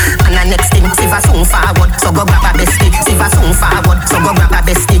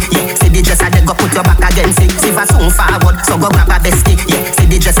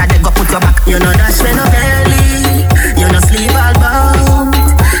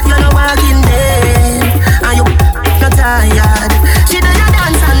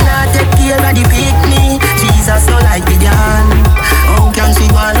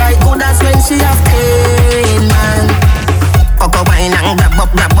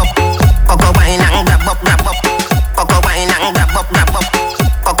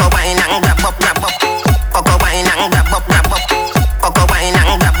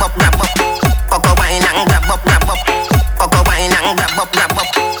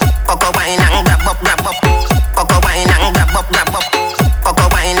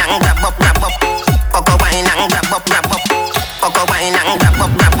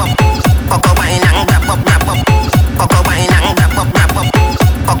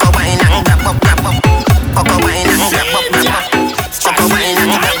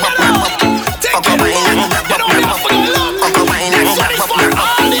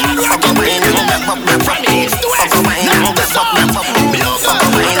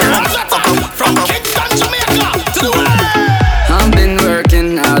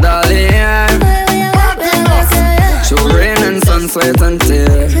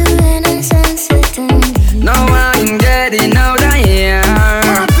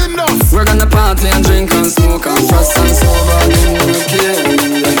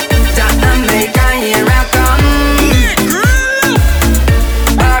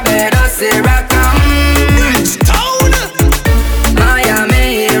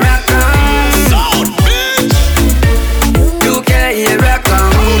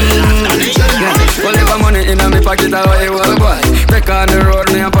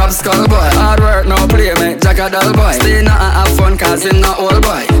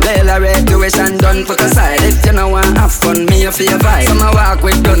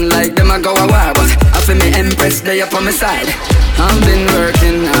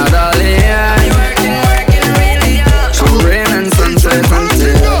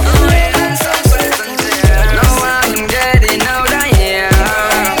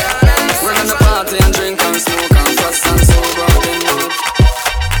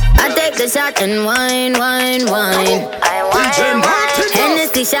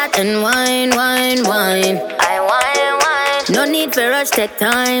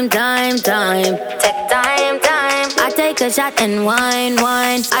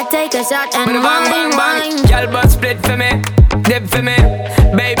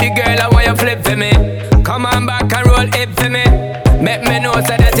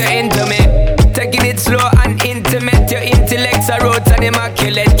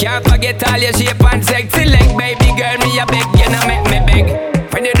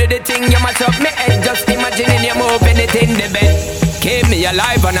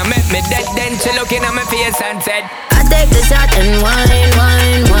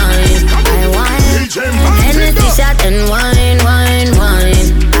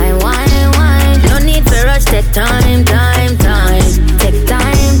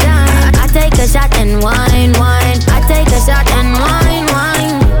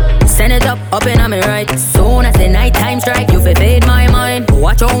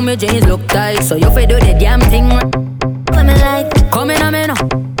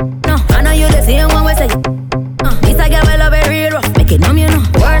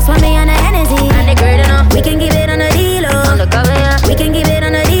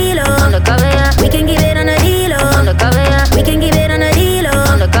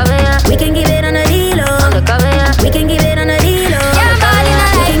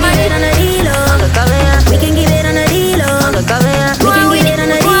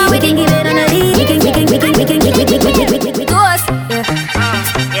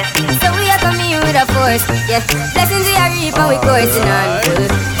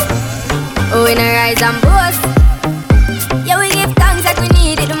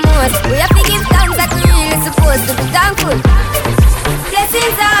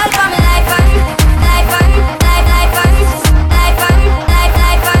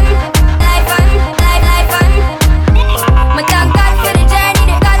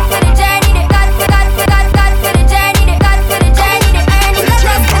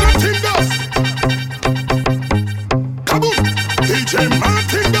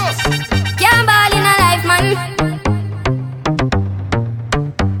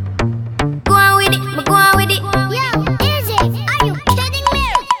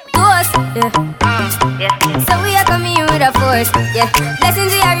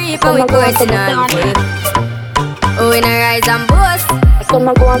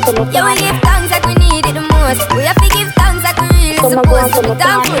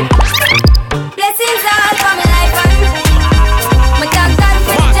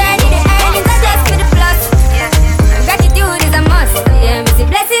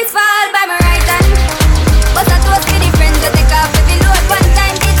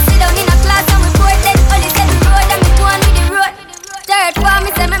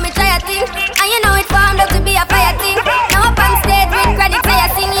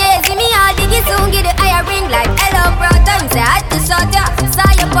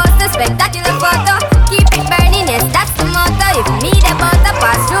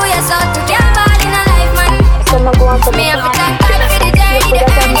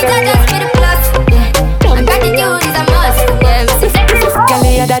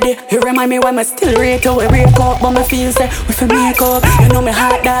me why me still rate you. We break up, but me feel say we fi make up. You know me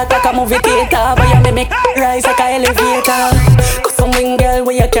heart dark like a movie theater, but you make rise like a elevator. Cause some wing girl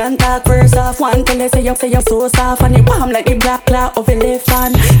where you can't talk first off. One thing they say you so soft, and you warm like the black cloud of a left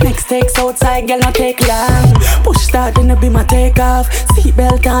fan. Next takes outside, girl not take long. Push start then be my take off.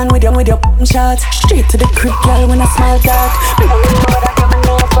 Seatbelt on with your shots. Straight to the crib, girl when I smell that. Me don't know what I can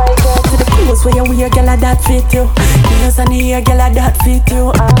know if I get to the clothes where you wear, girl that fit you. Yes, I need a girl that fit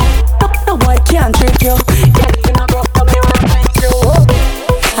you. No boy can't trick you. Girl, you know broke up, me won't fit you.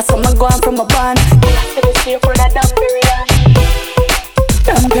 I saw me going from a band. To the street for that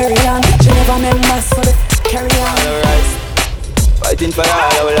Damperian. She never remember, so they carry on. Alright, fighting for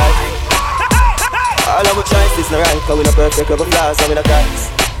all our life. All our choices no right, cause we no perfect, we flaws and we no cries.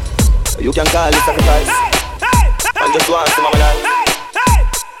 You can call it sacrifice, and just want some of my life.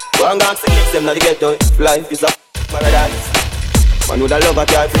 One gang to kick them, not the ghetto. Life is a paradise. Man with a love a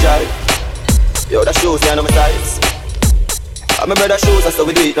car for drive. Yo, the shoes, me I know my size. And my brother shoes, so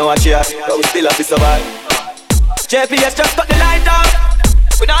we do it now a cheer. But we still have to survive. JPS just cut the light out.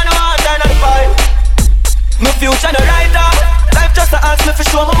 We don't know how to turn on the fire. My future no right out. Life just a ask me for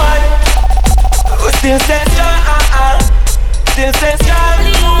show my mind. We still stay strong, still stay strong.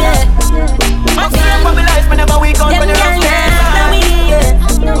 I'm still from my life whenever we come when you're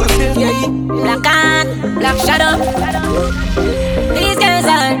Black on, black shadow. These girls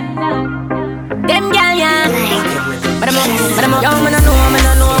are them girl, yeah. But I'm young, man, I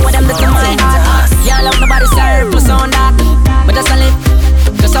know what them do to my heart. Yeah, love nobody serve, plus on that. But just a lip,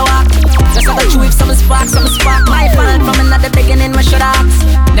 just a walk. Just a touch with some spark. My fan from another beginning, my shut ups.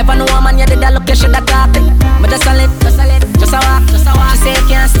 Never know a man, you did a look, you should have talked. But just a lip, just a walk. She say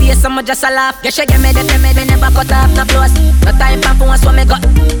can't stay, so much just a laugh. Yeah, she give me the me never cut off the close. No time for once when me got.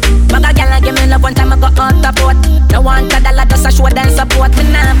 Bag a girl and give me love one time I got out the boat. No one $1 just a show them support. Me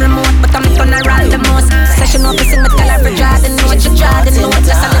not remote, but I'm gonna rock the most. Session up, sing me tell her for draw the note. She draw the note,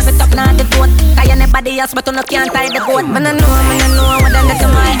 just a lift it up, not the boat. Cause you anybody else, but you no can't tie the boat. Man, I know what them do to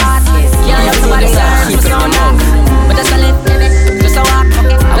my heart. Can't love somebody serve, so long. But just a lift, just a walk.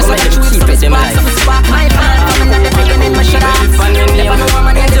 Just a touch with some spark. My fan, coming at the beginning, my shut up. Never know a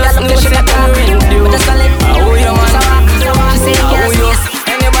man, you did a look, you should have talked. But just a lift, just a walk. She say you can't stay.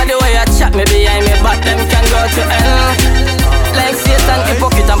 Anybody where you chat me behind me, but them can go to hell. Like Satan,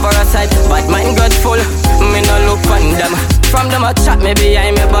 hypocrite and parasite, but mind grateful, me no look on them. From them a chat me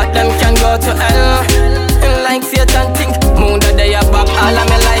behind me, but them can go to hell. Like Satan think, moon that they are back all of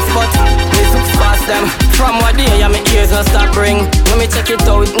my life, but me look past them. From what day, yeah, my ears no stop ring. When me check it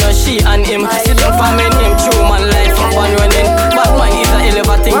out, no she and him. Sit down for me name, true man life up and running. But mine is a hell of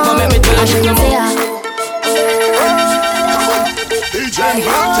a thing, come make me tell you. DJ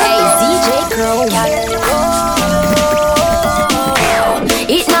Crow.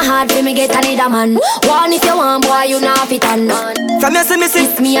 It's not hard for me get another man. One if you want, boy, you not fit on. From you see me see.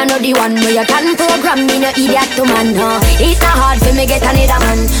 It's me, I know the one where you can program me, no idiot to man. It's not hard for me get another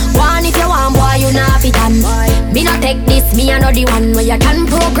man. One if you want, boy, you not fit on. Me not take this, me, I know the one where you can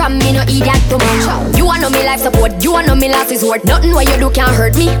program me, no idiot to man. You want know me life support, you want know me last resort. Nothing what you do can't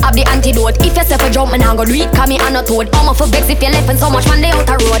hurt me, have the antidote. If you say for jump, man, I'm gonna do it, cause me I'm not toad. I'm off for vex if you left and so much man, they out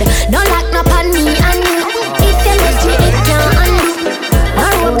the road. Don't lock no pan me and you. If you let me, it can't undo.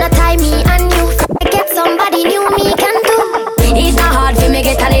 I hope that tie me and you. Get somebody new, me can do. It's not hard for me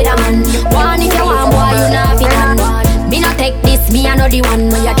get another man. One if you want, boy, you not fit on. Me not take this, me I know the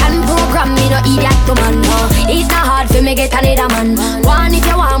one where you can program me, no idiot to man. It's not hard for me get another man. One if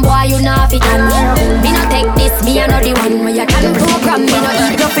you want, boy, you not fit on. Me not take this, me I know the one where you can program me, no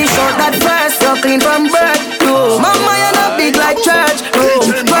idiot. Your fish out that first, so clean from birth. You, mama, you're not big like church.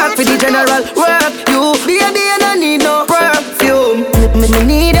 Work for the general, work you. Baby, you don't need no perfume. Me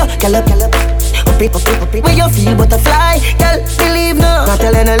need you, girl up. Where you feel butterfly, girl, believe no, not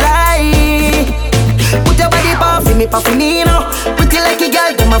telling a lie. Put your body puffy me, no. Put you like a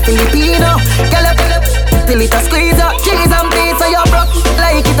girl, them a Filipino. Girl up, till it a squeeze up. Cheese and beans, so you broke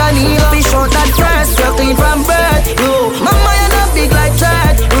like it a needle. Fish out that first, so clean from birth. You, mama, you're not big like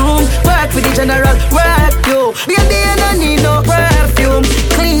church. Work for the general, work you. Baby, you don't need no perfume.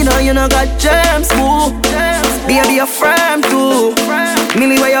 Clean or you no got germs, boo. Baby, you're firm too.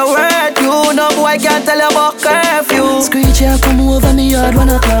 Millie, where you work, you. No boy can't tell you about curfew. Screech here, come over me yard 1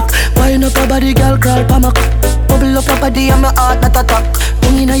 o'clock. Wine up your body, girl, crawl pa my bubble up your body and my heart not attack.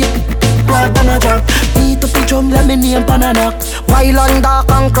 Tung inna your blood and a drop. Beat up the drum, let me name pan a knock. While on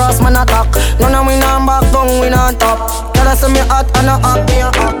dark and cross man attack. None of we not back down, we not top. Tell us me hot and a hot, me a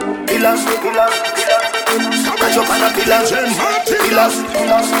hot. Killer. Catch up on a killer. Killer.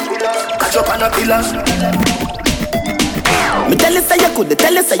 Catch up on a killer. Me tell you say you could,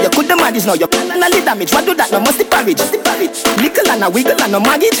 the manage. Now you're finally damage. What do that? No musty porridge. Little and a wiggle and no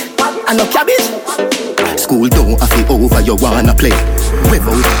maggot and no cabbage. School don't have to over, you wanna play.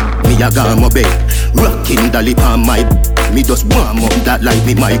 Without me a got my bed. Rocking dolly on my me just warm up that like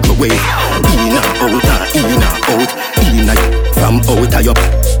me microwave. In and out and in and out. In and from out of your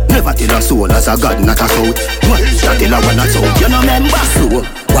never tell a soul as a god, not a soul. One shot till a one a soul. You know remember? Slow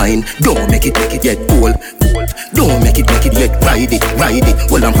wine, don't make it get old. Don't make it yet. Ride it.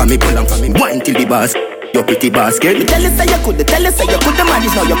 Hold on for me. Wine till the boss. Your pretty basket. Me tell you say you could, the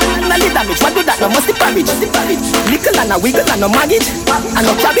manage. Now you're finally damage. What do that? No musty porridge. Little and a wiggle and no maggot and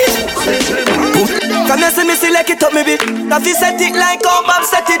no cabbage. Come here, see me select it up, me bit. Have you set it like how Bob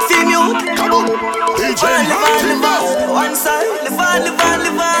set it for you? Come on, DJ. Live on. One side, live on.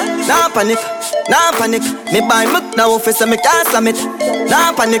 Nah panic. Me buy milk now, officer, me can't slam it.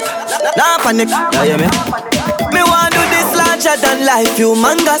 Nah panic. Yeah, you me? Me want do this larger than life,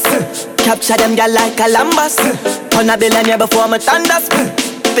 humongous. Capture them girl like Columbus. On a billionaire before me thunders.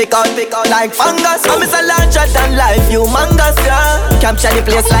 Pick out like fungus. I'm a larger than life, humongous, yeah. Capture the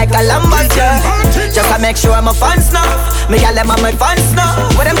place like Columbus, yeah. Just to make sure I'm a fans now. Me girl them on my fans now.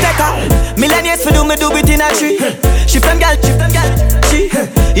 What them take her? Millennials for do it in a tree. Shift them girl. She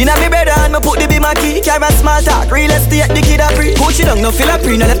inna me bed and me put the be my key. Carry a small talk, real estate the kid a free. Coach you down, no feel a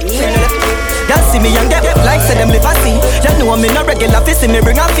pre, no left. Y'all see me and get like say them live a see. Y'all know me no regular fi see me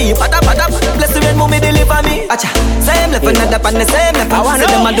bring a fee. Pada bless the rain mommy deliver me. Acha, same left another pan the same left. Say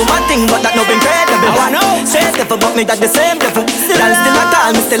them a do one thing but that no incredible. I know, same step but me that the same level. Y'all still a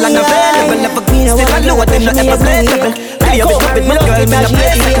call me still unavailable. Still a low them not ever play level. Play a bit with my girl me no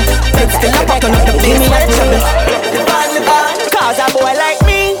play level. Still a button up the place with trouble. Cause a boy like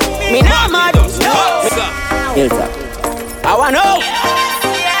me not mad. I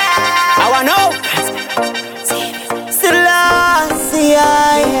wanna know. Selassie,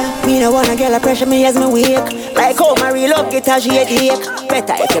 me no wanna get a pressure me as me wake. Like how my real love get a headache.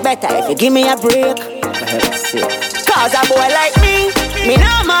 Better if you give me a break. Cause a boy like me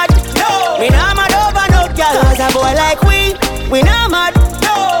not mad. Me not mad over no girl. Cause a boy like we not mad.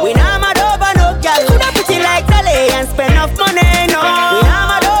 We not mad over no girl. Coulda pretty like Dolly and spend enough money, no. We not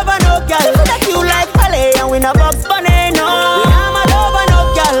mad over no girl. Coulda cute like Polly and we no Bugs Bunny, no. We not mad over no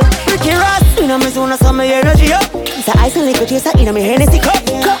girl. Ricky Ross, you know me soon as some energy up. So ice and liquor chaser in me Hennessy cup.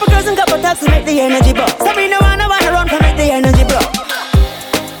 Couple girls and couple taps to make the energy buzz. So me no wanna run to make the energy blow.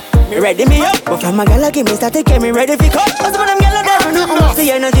 Me ready me up, but from a girl give me start to get me ready for cut. Cause when them girl never know how much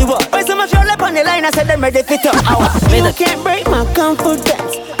the energy was. Why so much roll up on the line, I said them ready for top. You can't break my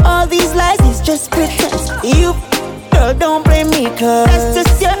confidence. All these lies is just pretense. You, girl, don't blame me, cause that's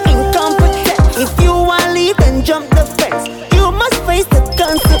just your incompetence. If you wanna leave, then jump the fence. You must face the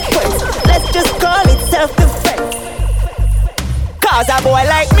consequence. Let's just call it self-defense. Cause a boy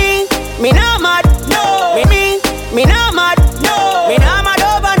like me not mad. No. Me not mad. No. Me not mad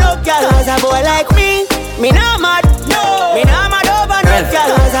over no girl. Cause a boy like me not mad. No. Me not mad over no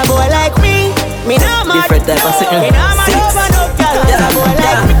girl. Cause a boy like me not mad. No. Me not mad over no girl. Cause a boy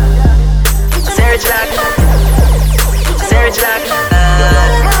like me. Sarah Jack.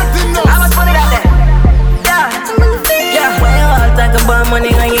 I was put it out there. Yeah. Why you all talk about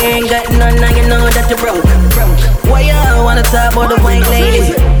money and you ain't got none and you know that you're broke? Why you all wanna talk about the white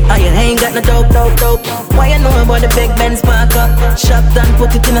lady? Oh, you ain't got no dope. Why you know about the big Benz park up? Shopped and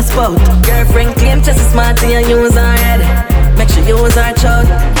put it in a spot. Girlfriend claim just as smart and use her head. Make sure you use her child.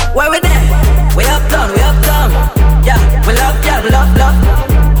 Why we there? We uptown. Yeah, we love.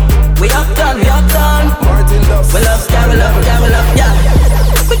 We uptown. We love, yeah.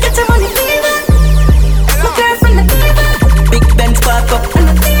 We get your money fever. My girlfriend the diva. Big Benz park up in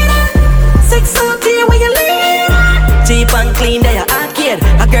the theater. 6 out here where you live. Cheap and clean, they are arcade.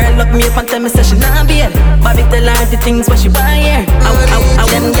 A girl look me up and tell me say she not bad. Bobby tell her the things what she buy here.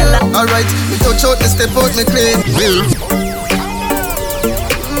 Alright, we touch out, me step out, me clean.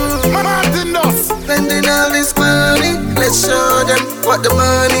 Spending all this money, let's show them what the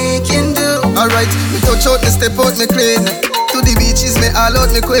money can do. Alright, me touch out, me step out, me clean. To the beaches, me all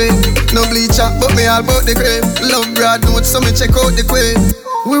out, me queen. No bleacher, but me all about the grave. Love broad notes, so me check out the queen.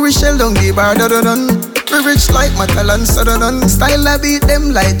 We shell down the bar, dun. We rich like Matalan, so dun. Style I beat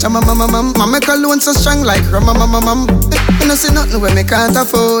them like chama mama. Mama cologne so strong like rama mama. You know see nothing where me can't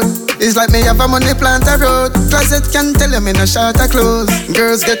afford. It's like me have a money plant a road. Closet can tell you me no short a clothes.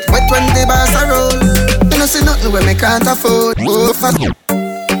 Girls get wet when the bars a roll. You know see nothing where me can't afford.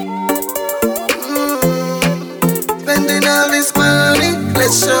 Spending all this money,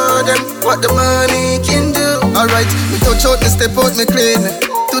 let's show them what the money can do. Alright, we touch out, me step out, me clean.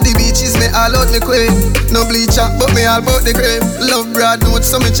 To the beaches, me all out me queen. No bleacher, but me all about the grave. Love broad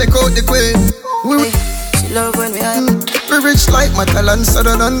notes, so me check out the queen. She love when we happy. We rich like Matalan,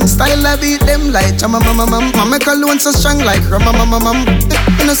 Southern style I beat them like Chama mama mam. Mama alone so strong like Rama mama mam.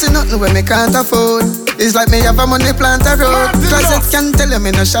 You know see nothing when me can't afford. It's like me have a money plant a road. Closet can tell you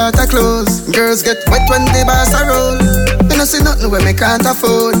me no short a clothes. Girls get wet when the bars a roll. You know see nothing when me can't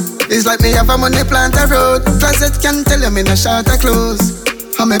afford. It's like me have a money plant a road. Closet can tell you me no short a clothes.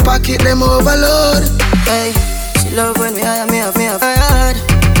 And me pocket them overload. Hey, she love when we hire me have heard.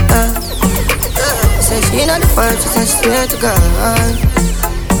 Say she not the first, she said she swear to God.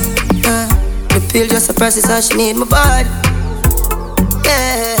 The pill just suppresses how she need my body.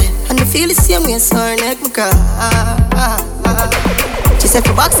 Yeah, and I feel the same way so her neck my cry. She said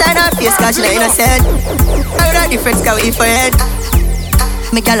for backside her face cause she not innocent. I heard her difference cause we for head.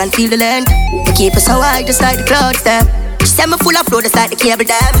 Me gal and feel the land. Me keep us so high just like the clouds them. She said me full of flow just like the cable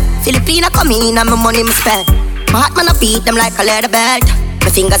dam. Filipina come in and my money me spend. My heart man I beat them like a leather belt. My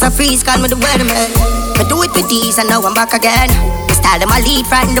fingers are freeze, call me the weatherman. I do it with these and now I'm back again. The style them I lead,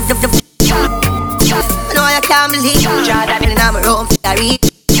 frightened of the I know I can't believe Jordan in my room, I read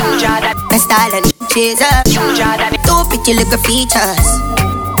my style and chaser. Two pretty little features.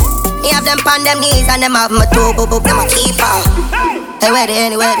 Me have them on them knees and them have my toe, boop, them a keeper. They ready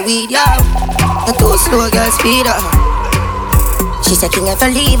anywhere to weed, yo. The too slow, girl, speed up. She said, King, if I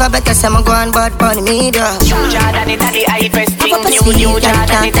leave, I better say I'm going bad for the media. Jordan is the hypest thing. You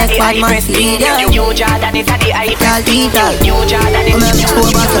Jordan is the hypest thing. You Jordan is the hypest thing. You Jordan is the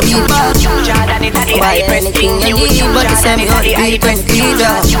hypest thing. You Jordan is the hypest thing. You Jordan is the hypest thing.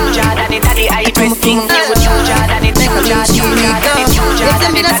 You Jordan is the hypest thing. You Jordan is the hypest thing. If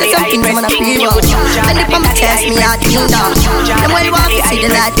them be not say something, I'm gonna feel up. And if I'm test me, I think up. Them when you want to see the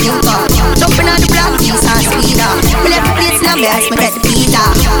light think up. Jumping on the block, peace and speed up. We left the place in a mess, me get the pizza.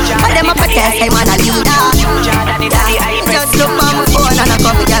 But them up a test, I'm on a leader. Just look on my phone and I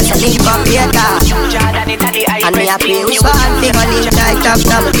come to just a link up later. And me a play with one figure link right up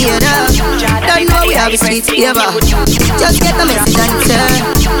to my theater. Don't know we have a sweet flavor. Just get the message and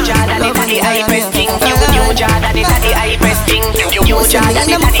turn. Love when you hire me. You Jordan is the hypest thing. You Jordan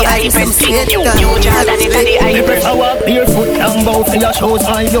is the hypest thing. You Jordan is the hypest thing. I walk barefoot and bow for your shows,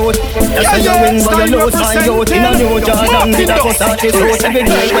 my youth. You say you win, but you lose, my youth. In a new Jordan, with a Versace suit. Every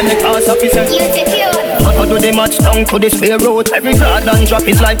night when the cars up, is I do the match down to the spare road. Every card and drop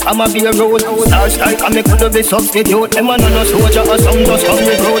is like I'm a beer road. Star strike and me could be substitute. Them man on a soldier or some just come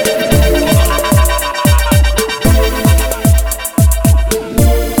recruit.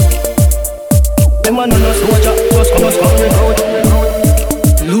 Them man on a soldier just come recruit.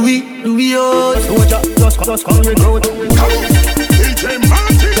 Louis, oh, soldier just come recruit. DJ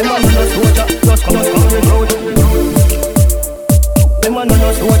Martin. Them man on a soldier just come recruit. Them man on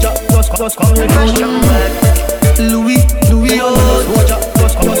a soldier just come recruit. Louis, oh, soldier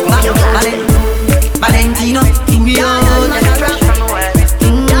just come Valentino, we out.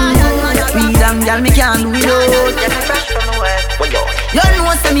 We damn girl, me can't do it out. You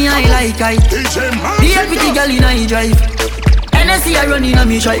know say me I like I. Be a pretty girl in I drive. NSC I run in a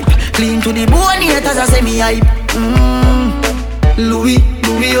me drive. Clean to the bone, haters I say me hype. Louis,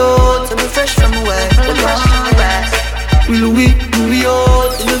 out. So me fresh from the west. Louis,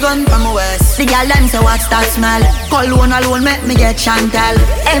 out. So me gone from the west. The girl them say what's that smell? Cologne alone make me get Chantal.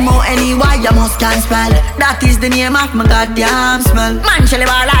 M-O-N-E-Y you must can spell. That is the name of my goddamn smell. Man shell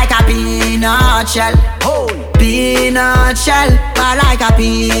bar like a peanut shell. Peanut shell, bar like a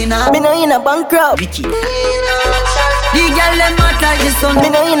peanut. Me no in a bankrupt. Vicky. The girl them hot like the sun. Me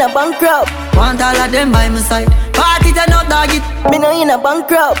no in a bankrupt. Want all of them by my side. Party turn up dog it. Me no in a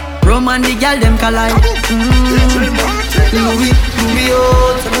bankrupt. Roman the girl them collide. Louis,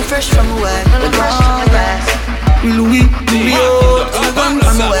 out. So me fresh from the west. Louis, out. So me gone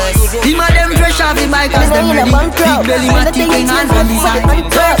from the west. Him a them fresh off the bike as them ready. Big belly man tipping hands on the side.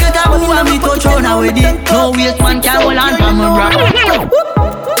 Circuit a who and me touch on already. No waste man can hold on from a rock.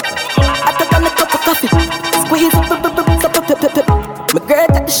 I took on a cup of coffee. Squeeze up. My girl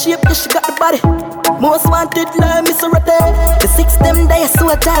got the shape, yeah, she got the body. Most wanted, like Miss Rotte. The 6 them there, so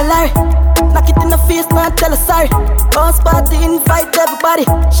I tell Larry. Knock it in the face, not tell her sorry. Boss party, invite everybody.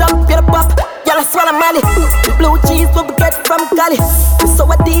 Champagne pop, y'all I swallow money. The blue cheese, what we get from Cali. We saw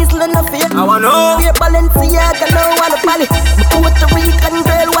a diesel enough here. I wanna know. We're Balenciaga, no one a pally. We go with the Rican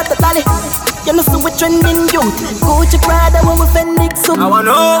girl, what the tally. You know, so we trending youth. Gucci Prada, when we Fendi soup. I wanna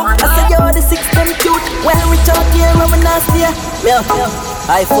know. I say you're the 6 them cute. When we talk here, when we nasty.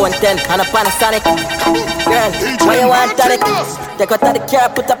 iPhone 10 and a Panasonic. Girl, why you want tonic? Take out of the car,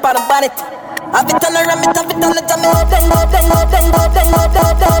 put up on a bonnet. Have it on the ram, have it on the jam.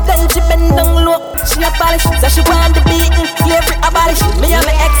 polish. So she want the beating, slavery abolish. Me and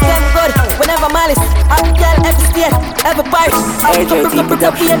my ex them good, whenever malice. I'm girl every state, every parish. I'm put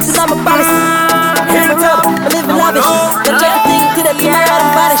up here to my palace. Every rub, I live lavish. The dread thing to the leave out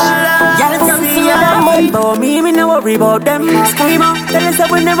and vanish. Y'all don't see them about me no worry about them. Scream out, tell us that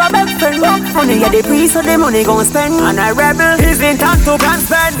we never beg friend. Money get the priest, so the money gon' spend. And I rebel, he's in time to can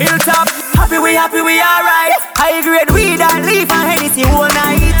spend. Hilltop, happy, we alright. High grade weed and leaf and Hennessy all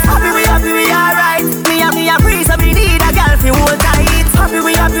night. Happy, we alright. Me and free, so we need a girl for all night. Happy,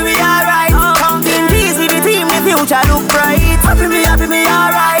 we alright. Counting these with the team, the future look bright. Happy, me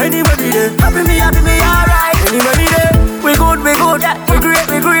alright. Anywhere we there. Happy, me alright. Anywhere we there. We good, yeah. We great.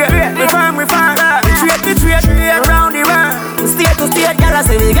 We firm. We trade around the world. State to state, girl I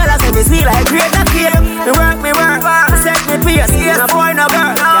say me sweet like great that kid. Me work, set me pace. No boy, no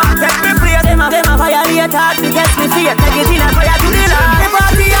girl, can't take me place. Them a violate hard to get me fear. Take it in and fire to the line. The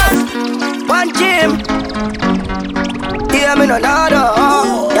party on one gym. Hear me no nada.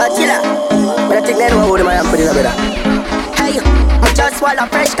 Yeah, chilla. But I think they know what I am putting a better. Hey, I just swallow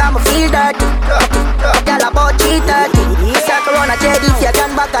fresh, cause I feel dirty. Girl about 3:30. Circle around a JD, if you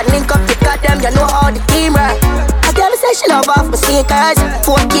turn back and link up to cut them, you know how the team right. A girl say she love off my sneakers.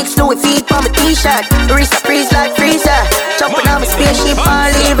 4 kicks, Louis feet on my t-shirt. Wrist a freeze like freezer. Jumping on my spaceship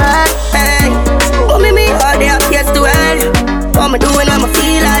and leave her. Hey, me, all day up here to hell. What me doing, I'ma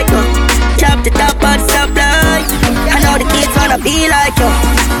feel like chop the top of the supply. I know the kids wanna be like you.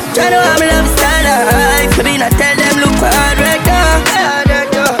 Tryna have me love style life. Maybe not tell them look hard right now.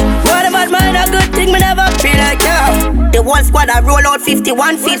 What about mine, a good thing, me never feel like you. The whole squad I roll out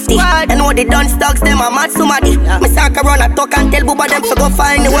 50-150. I know the done stocks, them a mad somebody. Me sack around a talk and tell Booba them to go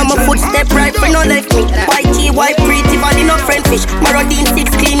find me when my footstep right for no left me. White tea, white pretty, valley no friend fish. Marodine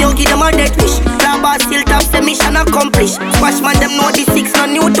 6 clean, you give them a dead fish. Grabber still top, the mission accomplished. Squash man, them know the 6, not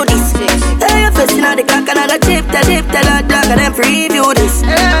new to this. Hey, you're facing at the clock and the chip, tell a dog and them preview this.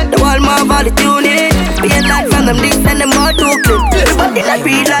 The whole mob all the tune in. Being like from them this and them all too clip. But in a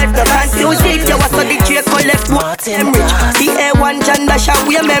real life, the man still shit. You was on the Drake for left one, them rich. The A1 John Dash out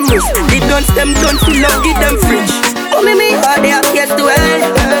with your memories. The guns them done full up, give them fridge. Oh me, all they have kids to hell.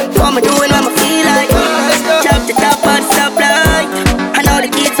 What me doing, what me feel like. Chop the top and stop like. I know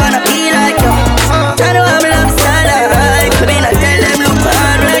the kids wanna be like you. Tryna have me love style like. Maybe not tell them look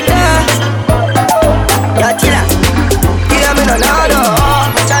hard right now. Yeah, killer. Hear me no nada.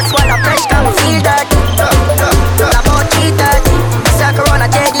 Just wanna fresh, come feel dirty. About 3:30. Circle around a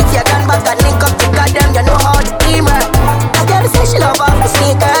JD, if you turn back and link up to goddamn, you know how the team right. A girl say she love off the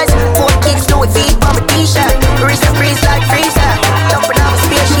sneakers. 4 kicks, Louis feet on my t-shirt. Wrist a freeze like freezer. Jumping on my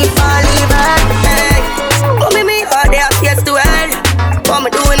spaceship and leave her. Hey, me, all they have kids to hell. What me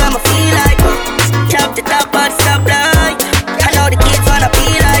doing, I'ma feel like chop the top and stop like. I know the kids wanna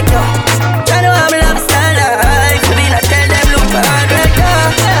be like you. Tryna have me love style like. Maybe not tell them look hard right now.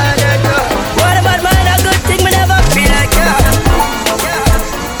 What about mine, a good thing, me never feel like you.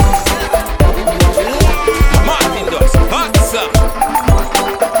 Martin does, what's up?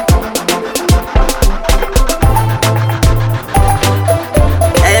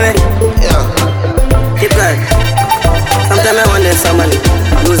 Hey man, keep going. Sometimes I wonder if someone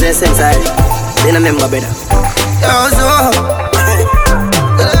lose their sense of they don't remember better.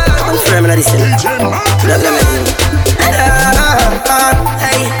 I'm firm in this thing.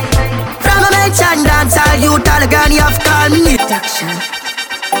 Hey, from a mention dance, all you Talagan, you have called me.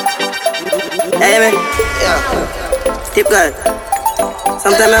 Hey man, keep going.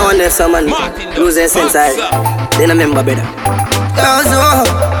 Sometimes I wonder if someone lose their sense of they don't remember better.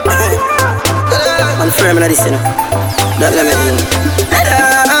 I'm firm in this thing.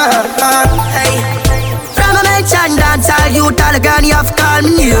 Hey, from a mention dance, all you Talagan, you have called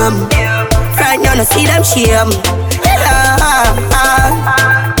me name. Right now, I see them shame.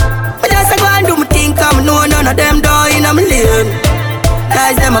 But just go and do my thing, come know none of them doing, I'm lane.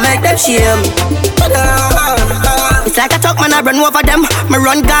 Guys, them I make them shame. It's like a truck man, I run over them. Me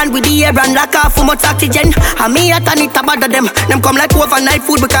run gun with the air and lock off for much oxygen. And me at it to bother them. Them come like overnight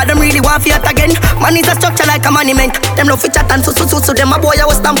food because them really want fight again. Man is a structure like a monument. Them love fit chat and so them a boy I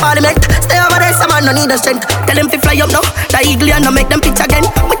was stand parliament. Stay over there, some man no need a strength. Tell them to fly up now, the eagle and no make them pitch again.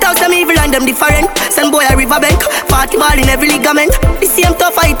 Without them evil and them different. Send boy a riverbank, 40 ball in every ligament. The same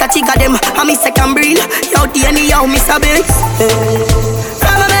tough fight a chick of them. And me second breed, yo the anyhow miss a bit.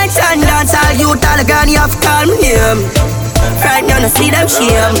 From a mention dance, all you Talagan, you have called me name. Right now, I see them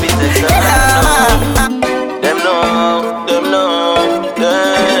shame. Them know.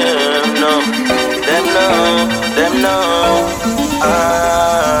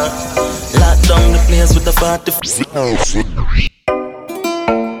 Lock down the place with the 40.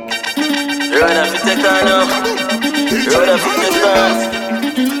 Road a fit take on now. Road a fit take on.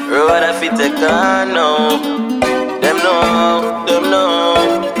 Road a fit take on now. Them know, them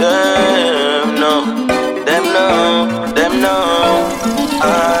know, them know, them know, them know.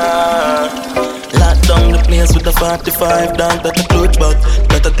 Lock down the place with the 45 down. That a clutch back,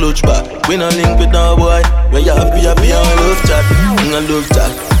 that a clutch back. We no link with no boy. When you happy, happy, I love chat, I love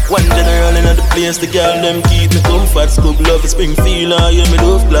chat. One general in the place, the girl them keep me comfort. Scoop love, Springfield, I hear me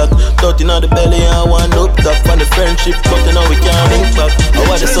love clock. 13 on the belly, I want up top. On the friendship, but now we can't link back. I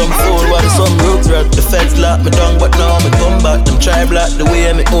want some fool, want some roots rat. The feds lock me down, but now me come back. Them try block the way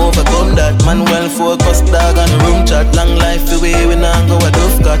me overcome that. Man well focused, dog on the room chat. Long life away, we now go a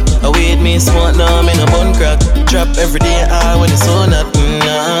dove cut. I wait me smart, now I'm in a bun crack. Trap every day, I when it's on that.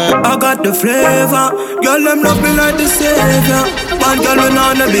 I got the flavor, girl them love me like the savior. One girl when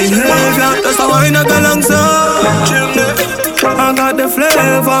on the behavior, that's how I knock alongside. I got the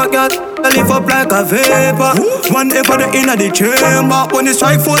flavor, girl. I live up like a vapor. One ever the inner the chamber. When the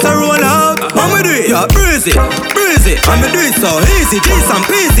strike force I roll out, I'ma do it, yeah, breezy, breezy. I'ma do it so easy, decent,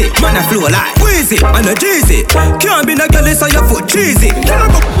 peasy. Man I flow like Weezy, and a Jeezy. Can't be no girl, so your foot cheesy. Can I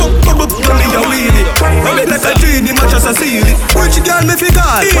go me a wheelie? I be like a genie, much as I see it. Which girl me figure?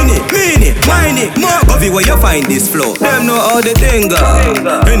 Eeny, meeny, miny, more. Bobby, where you find this flow? Them know how the thing go.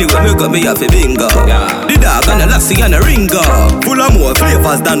 Anyway, me got me off a bingo. The dog and the lassie and the ringer. Full of more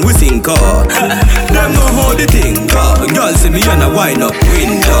flavors than we think. Them know how the thing go. Girl see me and a wind up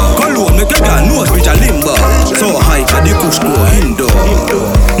window. Cologne make a girl nose reach a limbo. So high can the kush go indo.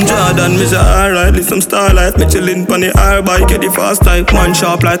 Jordan me say alright, live some starlight. Me chillin' pon the air bike, get the fast type. Man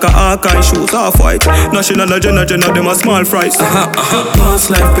sharp like a Archive, shoes half white. National agenda, them a small fries.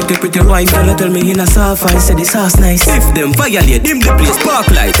 Past life, pretty wife. Girl tell me in a soft ice, say this house nice. If them violate, dim the place spark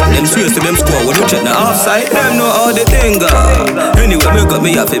light. Them swears to them score when we check the offside. Them know how the thing go. Anyway, me got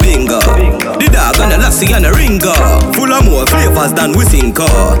me off a bingo. The dog and the lassie and the ringer. Full of more flavors than we think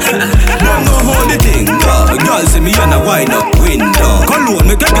of. Them know how the thing go. Girl see me and a wind up window. Cologne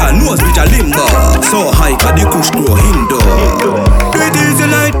make a girl nose reach a limbo. So high can the kush grow hindo. It is a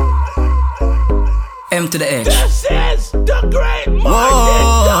light. M to the H. This is the great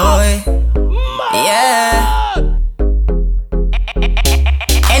Boy. Yeah.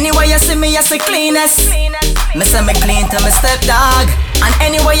 Anyway you see me, you see cleanest. Me say me clean to me stepdog. And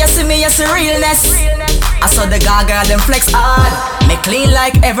anyway you see me, you see realness. I saw the gaga, them flex hard. Me clean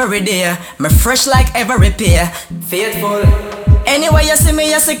like every day. Me fresh like every pair. Faithful. Anyway you see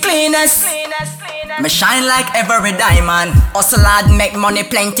me, you see cleanest. Me shine like every diamond. Hustle hard, make money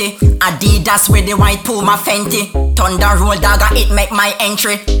plenty. Adidas with the white Puma Fenty. Thunder roll dagger, it make my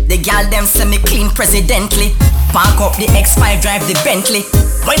entry. The gal them see me clean presidently. Park up the X5, drive the Bentley.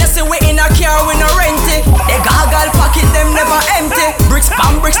 When you see we in a car, we no rent it. The gargle pocket, them never empty. Bricks,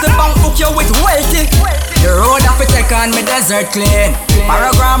 palm bricks, the bank book you with wealthy. The road I fi take on me desert clean.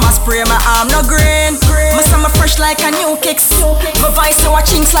 Paragram I spray my arm no green. Me say me fresh like a new kicks. My voice you a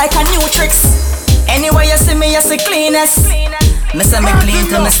chinks like a new tricks. Anyway you see me, you see cleanest. Me say me clean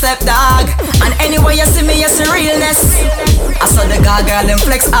to me stepdog. And anyway you see me, you see realness. I saw the gargle them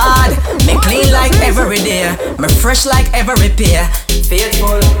flex hard. Me clean like every day. Me fresh like every pair.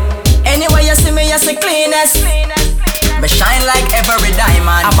 Faithful. Anyway you see me, you see cleanest. Me shine like every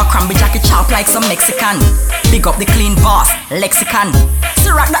diamond. Abercrombie jacket chop like some Mexican. Big up the clean boss, lexicon.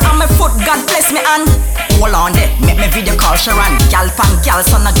 Ciroc that on my foot, God bless me and hold on there, make me video call Sharon. Gal pan gal,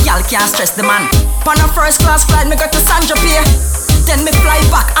 so no gal can't stress the man. On a first class flight, me go to San Tropez. Then me fly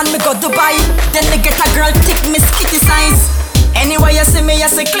back and me go Dubai. Then me get a girl tick me skitty size. Anyway you see me, you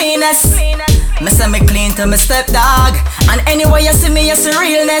see cleanest. Me say me clean to me stepdog. And anyway you see me, you see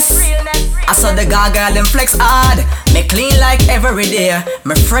realness. I saw the gaga, them flex hard. Me clean like every day.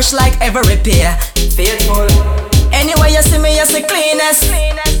 Me fresh like every pair. Faithful. Anyway you see me, you see cleanest.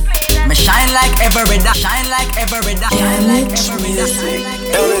 Me shine like every day. Shine like every day. Shine like every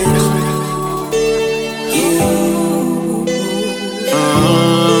day.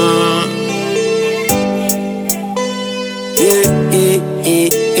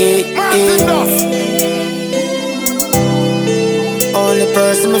 Only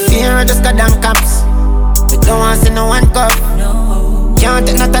person me fear are just goddamn cops. We don't want to see no one cuff. Can't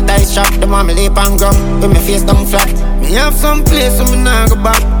take not a dice shop. Them want me lip and grub. With me face down flat. Me have some place where me nah go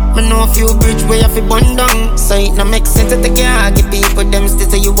back. Me know a few bridge where you fi burn down. So it no make sense to take your heart. Give people them still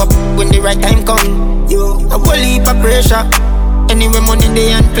say you up when the right time come. You a whole heap of pressure. Anyway money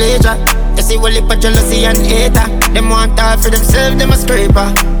they and pleasure. You see whole heap of jealousy and hater. Them want all for themselves, them a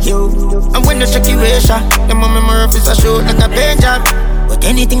scraper. You and when they check you ratio, them want me more office a shoot like a paint job. But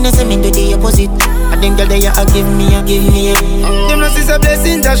anything they say me do the opposite. I think that they are give me. Them no see a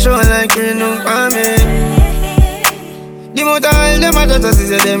blessing that show like rain on me. The more time them a just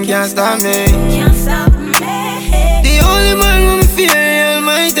see them can't stop me. The only man who me fear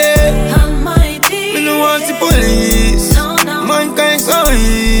Almighty. Me no want the police. Mankind so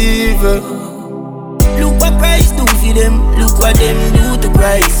evil. Look what Christ do for them. Look what them do to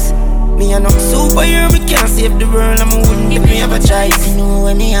Christ. Me a no superhero, me can't save the world, and I wouldn't if me have a choice. You know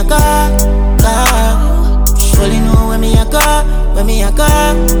where me a go. Surely know where me a go.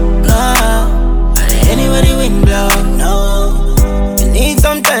 And anywhere the wind blow, no. I need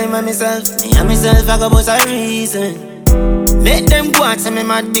some time by myself. Me and myself, I go bust a reason. Make them go and say me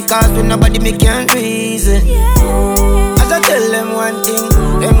mad because when nobody me can't reason. As I tell them one thing,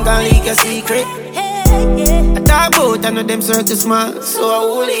 them gon' leak a secret. I talk about, I know them circle small, so I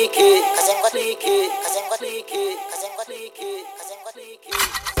will leak it. Cause I'm got leak it.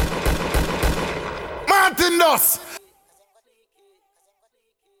 Martin Nuss.